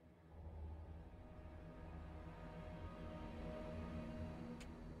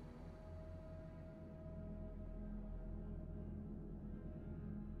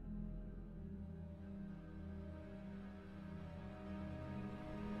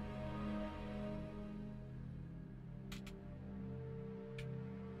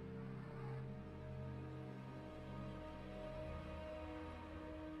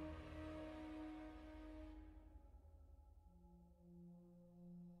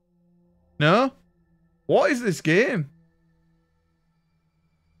 No? What is this game?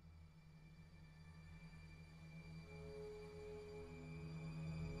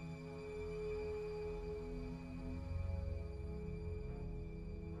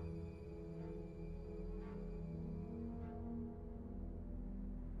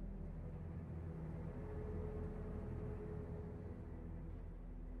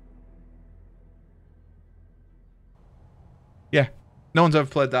 Yeah, no one's ever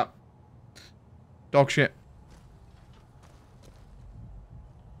played that. Dog shit.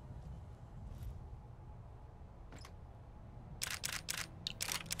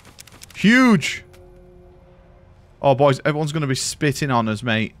 Huge. Oh, boys, everyone's going to be spitting on us,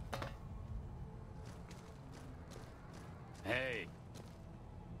 mate. Hey.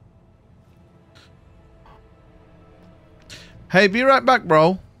 Hey, be right back,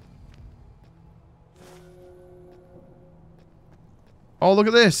 bro. Oh, look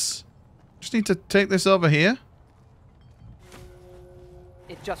at this. Just need to take this over here.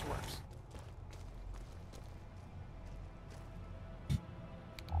 It just works.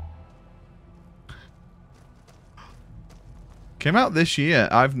 Came out this year.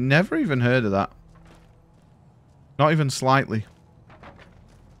 I've never even heard of that. Not even slightly.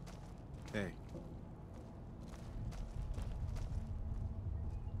 Hey.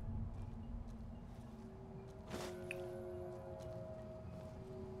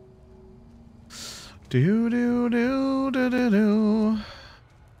 Do.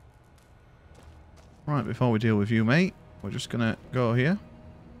 Right, before we deal with you, mate, we're just gonna go here.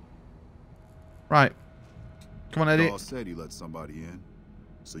 Right. Come on, Eddie. Dawes said he let somebody in.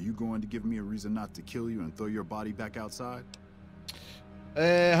 So you going to give me a reason not to kill you and throw your body back outside?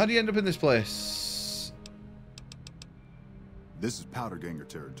 How do you end up in this place? This is Powderganger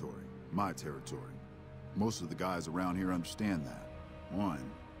territory, my territory. Most of the guys around here understand that.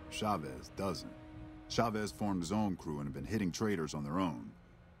 One, Chavez doesn't. Chavez formed his own crew and have been hitting traders on their own.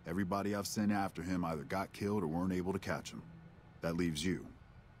 Everybody I've sent after him either got killed or weren't able to catch him. That leaves you.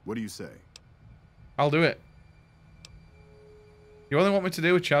 What do you say? I'll do it. You only want me to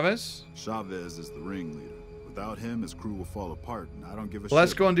deal with Chavez? Chavez is the ringleader. Without him, his crew will fall apart, and I don't give a shit.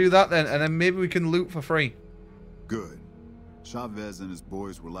 Let's go and do that then, and then maybe we can loot for free. Good. Chavez and his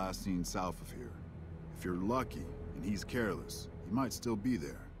boys were last seen south of here. If you're lucky, and he's careless, he might still be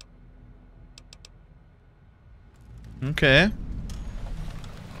there. Okay.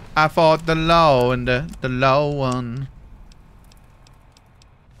 I fought the low and the low one.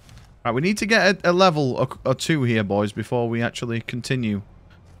 Right, we need to get a level or two here, boys, before we actually continue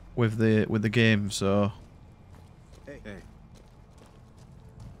with the game. So, Hey.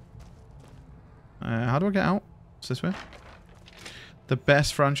 how do I get out? It's this way. The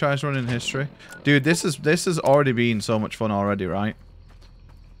best franchise run in history, dude. This has already been so much fun already, right?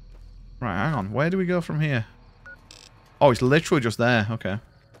 Right, hang on. Where do we go from here? Oh, it's literally just there. Okay.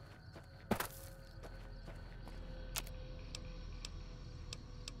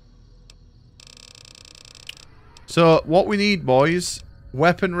 So, what we need, boys,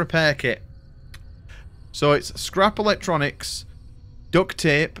 weapon repair kit. So, it's scrap electronics, duct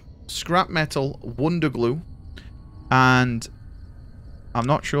tape, scrap metal, wonder glue, and I'm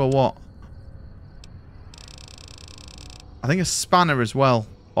not sure what. I think a spanner as well,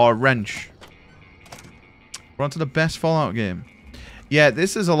 or a wrench. We're on to the best Fallout game. Yeah,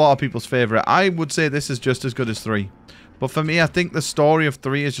 this is a lot of people's favourite. I would say this is just as good as 3. But for me, I think the story of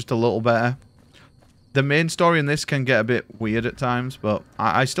 3 is just a little better. The main story in this can get a bit weird at times, but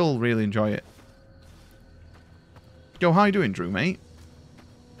I still really enjoy it. Yo, how you doing, Drew, mate?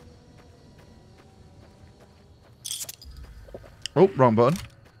 Oh, wrong button.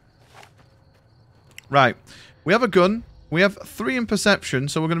 Right. We have a gun. We have 3 in perception,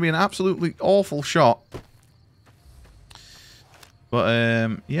 so we're going to be an absolutely awful shot.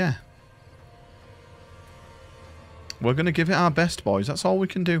 But, yeah. We're going to give it our best, boys. That's all we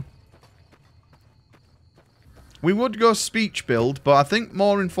can do. We would go speech build, but I think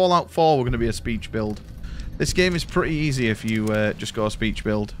more in Fallout 4 we're going to be a speech build. This game is pretty easy if you just go speech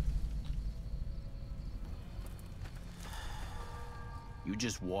build. You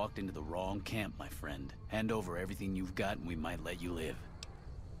just walked into the wrong camp, my friend. Hand over everything you've got and we might let you live.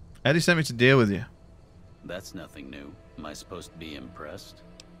 Eddie sent me to deal with you. That's nothing new. Am I supposed to be impressed?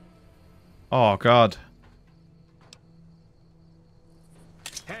 Oh, God.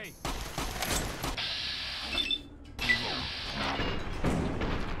 Hey!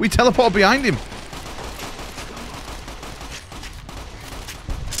 We teleport behind him.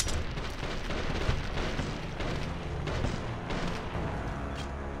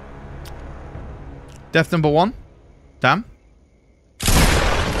 Death number 1. Damn.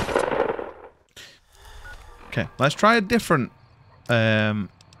 Okay, let's try a different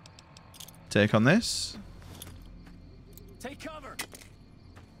take on this. Take cover.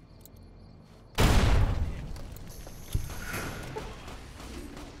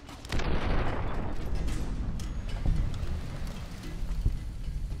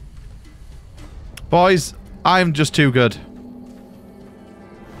 Boys, I'm just too good.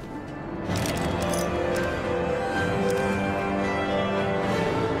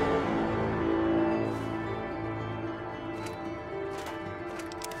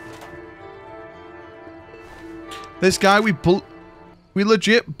 This guy, we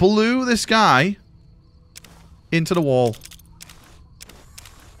legit blew this guy into the wall.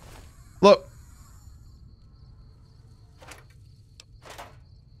 Look.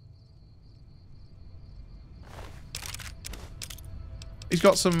 He's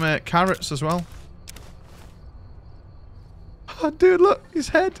got some carrots as well. Oh, dude, look. His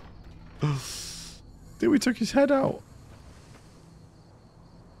head. Dude, we took his head out.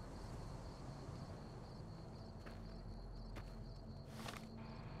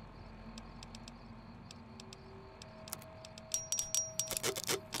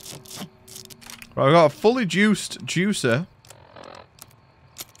 Right, we've got a fully juiced juicer.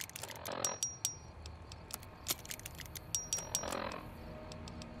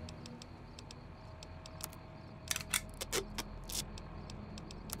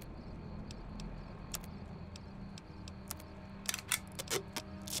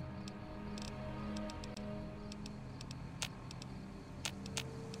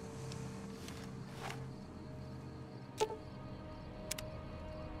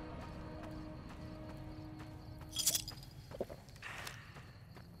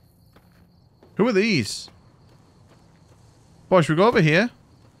 Who are these? Boy, should we go over here?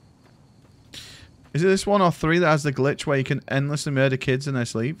 Is it this one or 3 that has the glitch where you can endlessly murder kids in their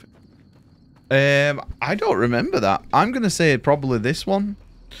sleep? I don't remember that. I'm going to say probably this one.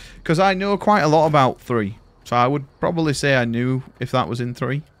 Because I know quite a lot about 3. So I would probably say I knew if that was in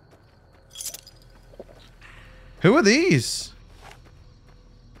 3. Who are these?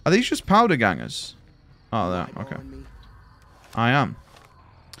 Are these just powder gangers? Oh, there. Okay. I am.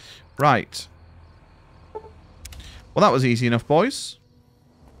 Right. Well, that was easy enough, boys.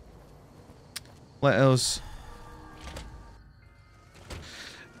 Let us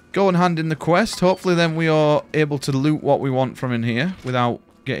go and hand in the quest. Hopefully then we are able to loot what we want from in here without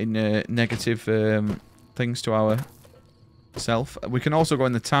getting negative things to our self. We can also go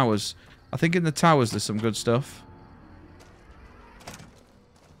in the towers. I think in the towers there's some good stuff.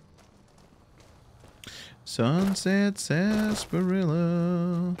 Sunset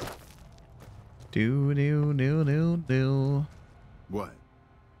Sarsaparilla. Do do do do do. What?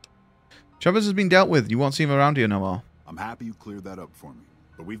 Chavez has been dealt with. You won't see him around here no more. I'm happy you cleared that up for me.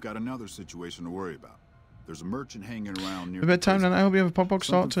 But we've got another situation to worry about. There's a merchant hanging around near. Bedtime, and I hope you have a pop-up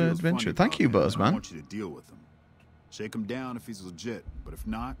start to adventure. Thank you, Buzz, man. I want you to deal with him. Shake him down if he's legit, but if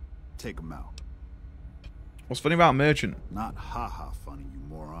not, take him out. What's funny about merchant? Not ha-ha funny, you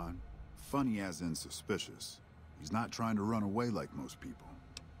moron. Funny as in suspicious. He's not trying to run away like most people.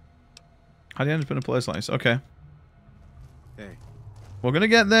 How do you end up in a place like this? Okay. Hey. We're gonna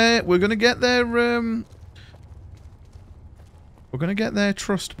get there. We're gonna get there. We're gonna get their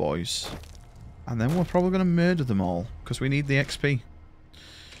trust, boys, and then we're probably gonna murder them all because we need the XP.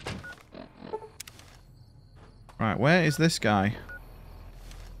 Right, where is this guy?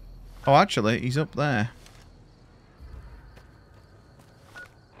 Oh, actually, he's up there.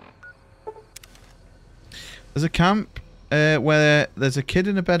 There's a camp where there's a kid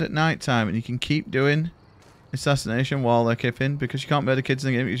in a bed at night time, and you can keep doing assassination while they're kipping because you can't murder kids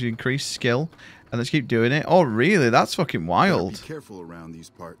in the game because you increase skill, and let's keep doing it. Oh, really? That's fucking wild. Be careful around these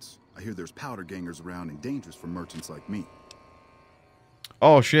parts. I hear there's powder gangers around and dangerous for merchants like me.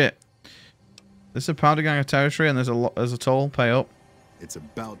 Oh shit! This is a powder ganger territory, and there's a toll. Pay up. It's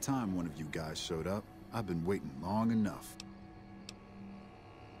about time one of you guys showed up. I've been waiting long enough.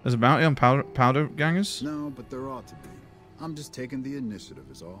 There's a bounty on powder gangers? No, but there ought to be. I'm just taking the initiative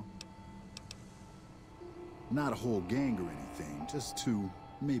is all. Not a whole gang or anything, just 2,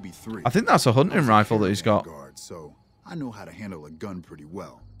 maybe 3. I think that's a hunting rifle that he's got. Guard, so I know how to handle a gun pretty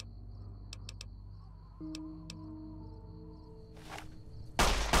well.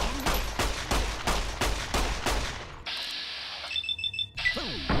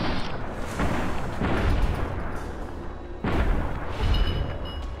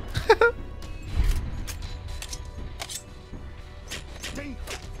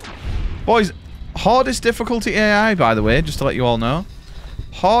 Boys, hardest difficulty AI, by the way, just to let you all know.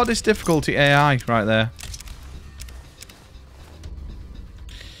 Hardest difficulty AI right there.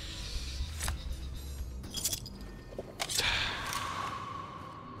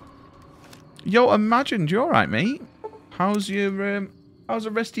 Yo, Imagined, you alright, mate? How's the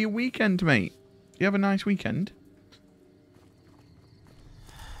rest of your weekend, mate? You have a nice weekend?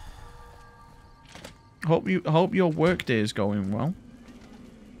 Hope your work day is going well.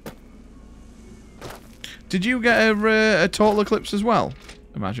 Did you get a total eclipse as well?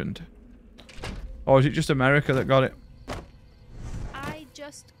 Imagined. Or is it just America that got it? I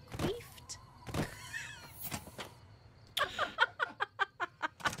just queefed.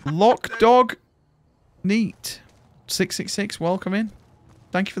 Lock Dog Neat 666, welcome in.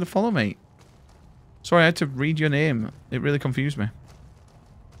 Thank you for the follow, mate. Sorry, I had to read your name. It really confused me.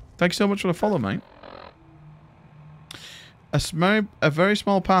 Thank you so much for the follow, mate. A very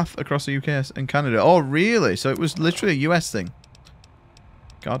small path across the UK and Canada. Oh, really? So it was literally a US thing.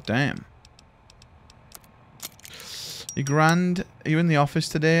 God damn. You grand? Are you in the office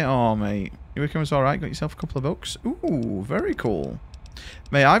today? Oh, mate. Your weekend was alright. Got yourself a couple of books. Ooh, very cool.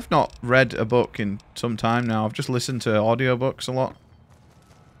 Mate, I've not read a book in some time now. I've just listened to audiobooks a lot.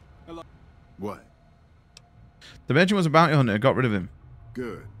 Hello. What? The Benjamin was a bounty hunter. Got rid of him.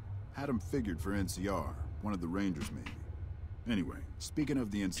 Good. Had him figured for NCR. One of the Rangers, maybe. Anyway, speaking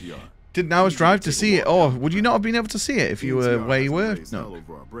of the NCR. Did an hour's drive to see it. Oh, would you not have been able to see it if you were where you were? No.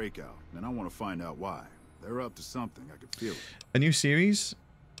 Over our breakout, and I want to find out why. They're up to something. I can feel it. A new series?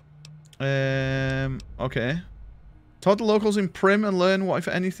 Okay. Talk to locals in Prim and learn what, if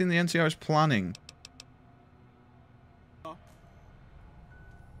anything, the NCR is planning.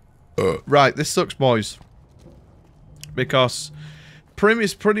 Right, this sucks, boys. Because Prim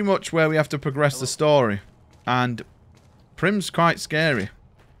is pretty much where we have to progress the story. And Prim's quite scary.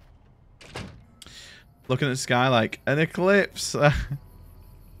 Looking at the sky like, an eclipse. It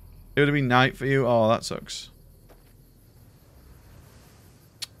would have been night for you. Oh, that sucks.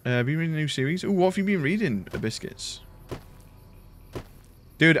 Have you reading a new series? Ooh, what have you been reading, Biscuits?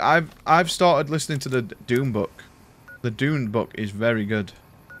 Dude, I've started listening to the Dune book. The Dune book is very good.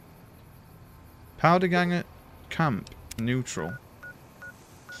 Powder Gang at camp. Neutral.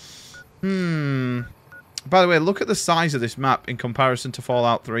 By the way, look at the size of this map in comparison to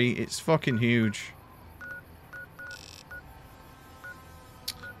Fallout 3. It's fucking huge.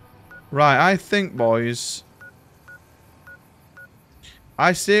 Right, I think, boys,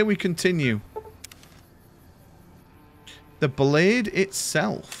 I say we continue. The blade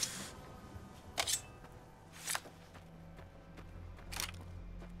itself.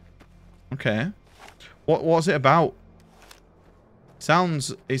 Okay. What was it about?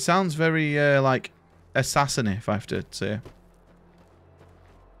 It sounds very like assassin-y, if I have to say.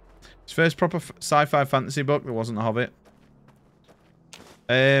 His first proper sci-fi fantasy book. There wasn't a Hobbit.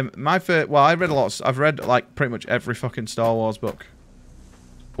 Well, I read a lot. I've read like pretty much every fucking Star Wars book.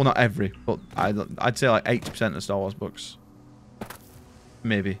 Well, not every, but I'd say like 80% of Star Wars books.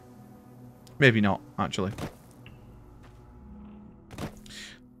 Maybe. Maybe not, actually.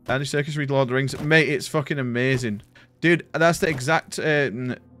 Andy Serkis read Lord of the Rings. Mate, it's fucking amazing. Dude, that's the exact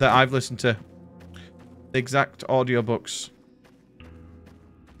that I've listened to. The exact audiobooks.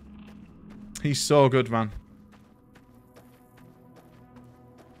 He's so good, man.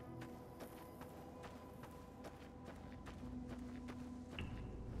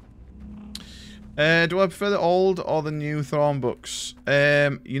 Do I prefer the old or the new Thrawn books?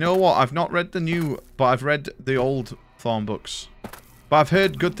 You know what? I've not read the new, but I've read the old Thrawn books. But I've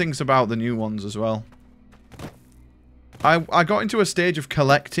heard good things about the new ones as well. I got into a stage of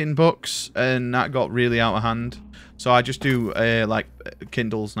collecting books, and that got really out of hand. So I just do, like,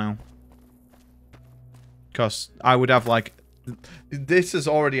 Kindles now. Because I would have, like... This is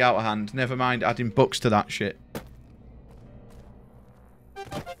already out of hand. Never mind adding books to that shit.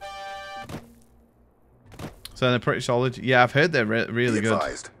 So they're pretty solid. Yeah, I've heard they're really good.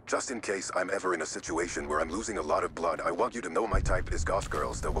 Advised, just in case I'm ever in a situation where I'm losing a lot of blood, I want you to know my type is goth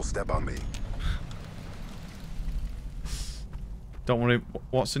girls that will step on me. Don't worry.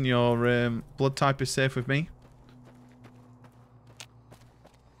 What's in your blood type is safe with me.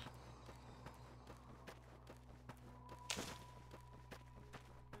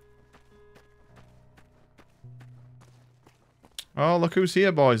 Oh, look who's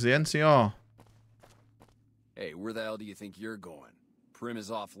here, boys. The NCR. Hey, where the hell do you think you're going? Prim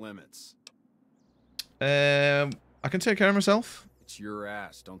is off limits. I can take care of myself. It's your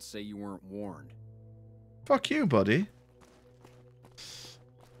ass. Don't say you weren't warned. Fuck you, buddy.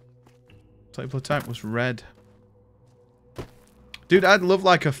 Blood type was red. Dude, I'd love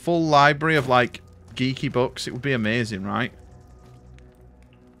like a full library of like geeky books. It would be amazing, right?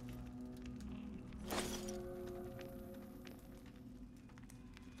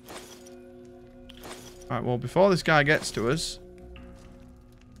 Alright, well, before this guy gets to us,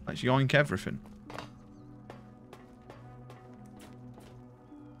 let's yoink everything.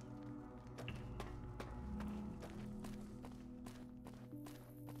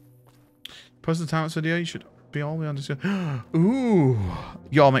 Post the time video, you should be all the way on Discord. Ooh!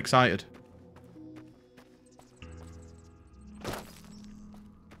 Yo, I'm excited.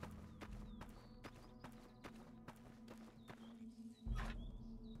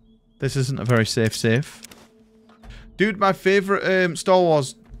 This isn't a very safe. Dude, my favourite Star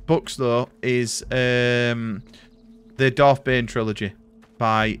Wars books, though, is the Darth Bane trilogy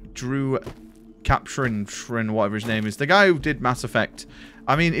by Drew Capshrin, whatever his name is. The guy who did Mass Effect.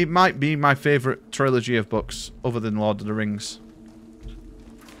 I mean, it might be my favourite trilogy of books, other than Lord of the Rings.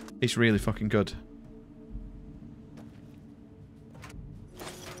 It's really fucking good.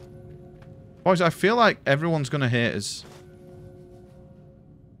 Boys, I feel like everyone's going to hate us.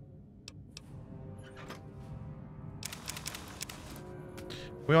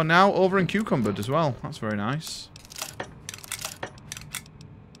 We are now over in Cucumbered as well. That's very nice.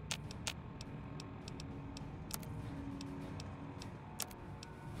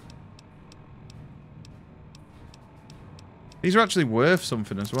 These are actually worth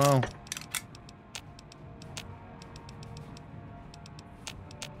something as well.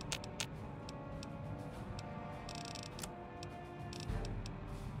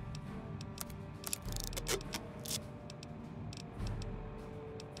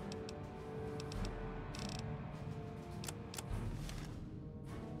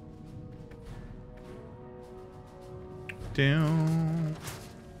 Down.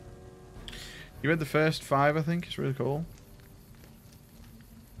 You read the first 5, I think. It's really cool.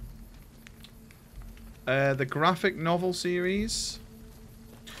 The graphic novel series.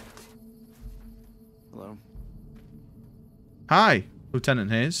 Hello. Hi, Lieutenant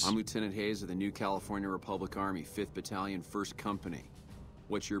Hayes. I'm Lieutenant Hayes of the New California Republic Army, 5th Battalion, 1st Company.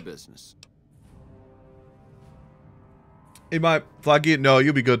 What's your business? He might flag you. No,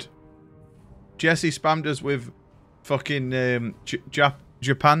 you'll be good. Jesse spammed us with fucking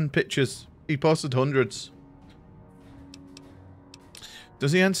Japan pictures. He posted hundreds.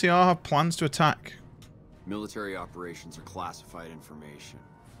 Does the NCR have plans to attack? Military operations are classified information.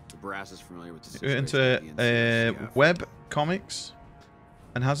 The brass is familiar with the situation. Into of the NCRCF. web comics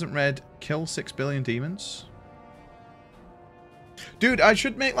and hasn't read Kill 6 Billion Demons. Dude, I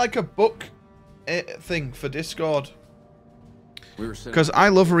should make like a book thing for Discord. Because I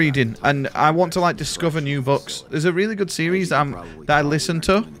love reading and I want to like discover new books. There's a really good series that I listen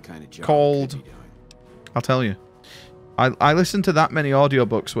to called... I'll tell you. I listen to that many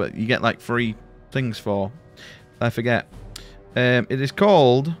audiobooks where you get like free things for. I forget. It is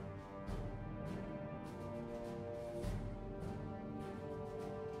called...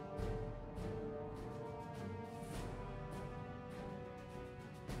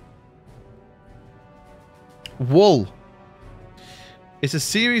 Wool. It's a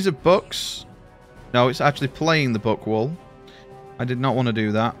series of books. No, it's actually playing the book Wool. I did not want to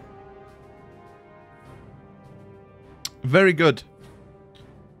do that. Very good.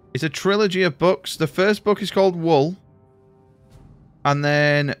 It's a trilogy of books. The first book is called Wool. And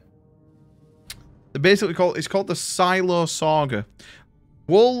then... it's called the Silo Saga.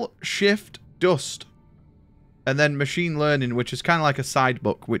 Wool, Shift, Dust. And then Machine Learning, which is kind of like a side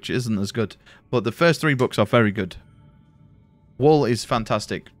book, which isn't as good. But the first 3 books are very good. Wool is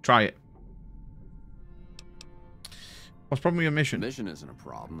fantastic. Try it. What's the problem with your mission? The mission isn't a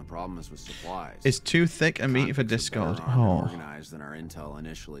problem. The problem is with supplies. It's too thick and meaty for Discord. Oh. Organized than our intel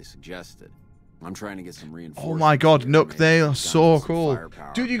initially suggested. I'm trying to get some reinforcements. Oh my god, Nook, they are so cool.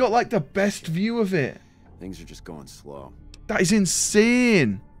 Dude, you got like the best view of it. Things are just going slow. That is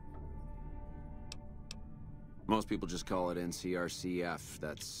insane. Most people just call it NCRCF.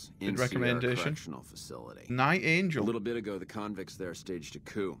 That's Good NCR recommendation. Correctional Facility. Night Angel. A little bit ago, the convicts there staged a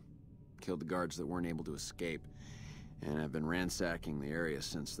coup. Killed the guards that weren't able to escape. And I've been ransacking the area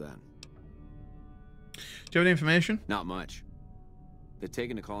since then. Do you have any information? Not much. They've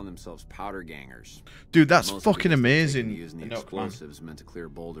taken to calling themselves powder gangers. Dude, that's Mostly fucking because they've amazing. taken to using the explosives meant to clear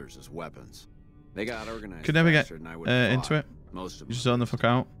boulders as weapons. They got organized. Could never get faster than I would have into thought. it. Most of You them. just zone the fuck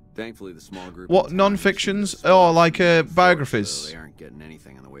out. Thankfully, the small group. What, in town non-fictions? Or like biographies? So they aren't getting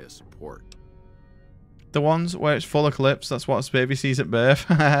anything in the way of support. The ones where it's full of clips, that's what a baby sees at birth.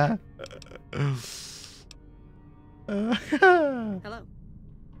 Hello.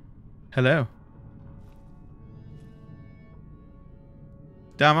 Hello.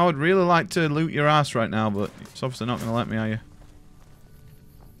 Damn, I would really like to loot your ass right now, but it's obviously not going to let me, are you?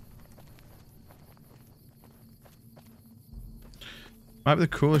 Might be the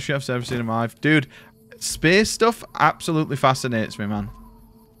coolest chef's ever seen in my life. Dude, space stuff absolutely fascinates me, man.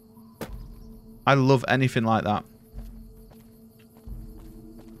 I love anything like that.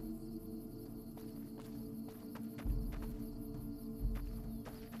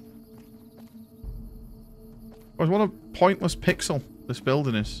 What a pointless pixel this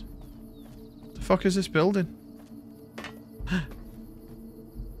building is. The fuck is this building?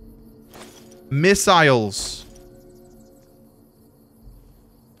 Missiles.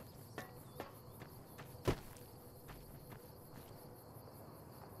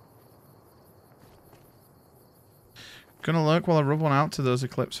 Gonna lurk while I rub one out to those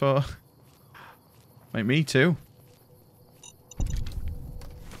Eclipse photo. Like me too.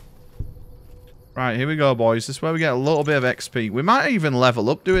 Right, here we go, boys. This is where we get a little bit of XP. We might even level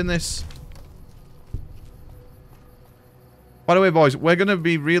up doing this. By the way, boys, we're going to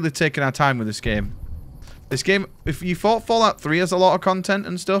be really taking our time with this game. This game, if you thought Fallout 3 has a lot of content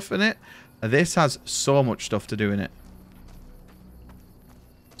and stuff in it, this has so much stuff to do in it.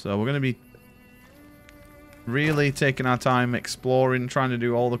 So we're going to be really taking our time exploring, trying to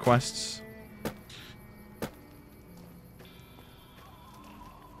do all the quests.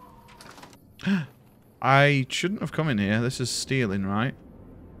 I shouldn't have come in here. This is stealing, right?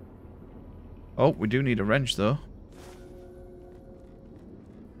 Oh, we do need a wrench, though.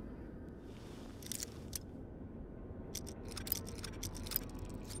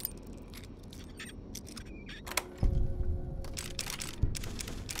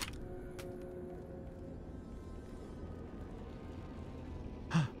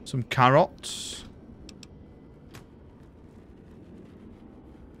 Some carrots.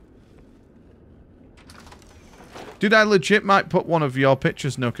 Dude, I legit might put one of your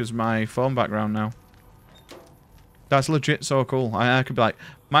pictures, Nook, as my phone background now. That's legit so cool. I could be like,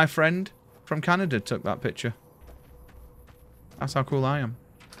 my friend from Canada took that picture. That's how cool I am.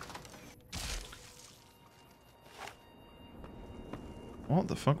 What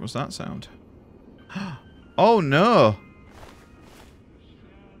the fuck was that sound? Oh no!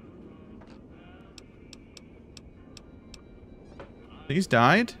 He's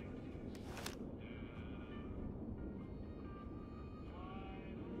died?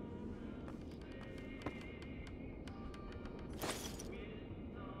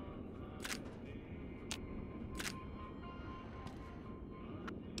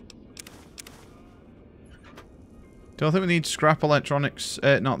 Don't think we need scrap electronics.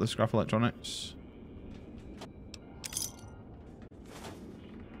 Not the scrap electronics.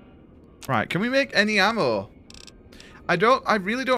 Right, can we make any ammo? I really don't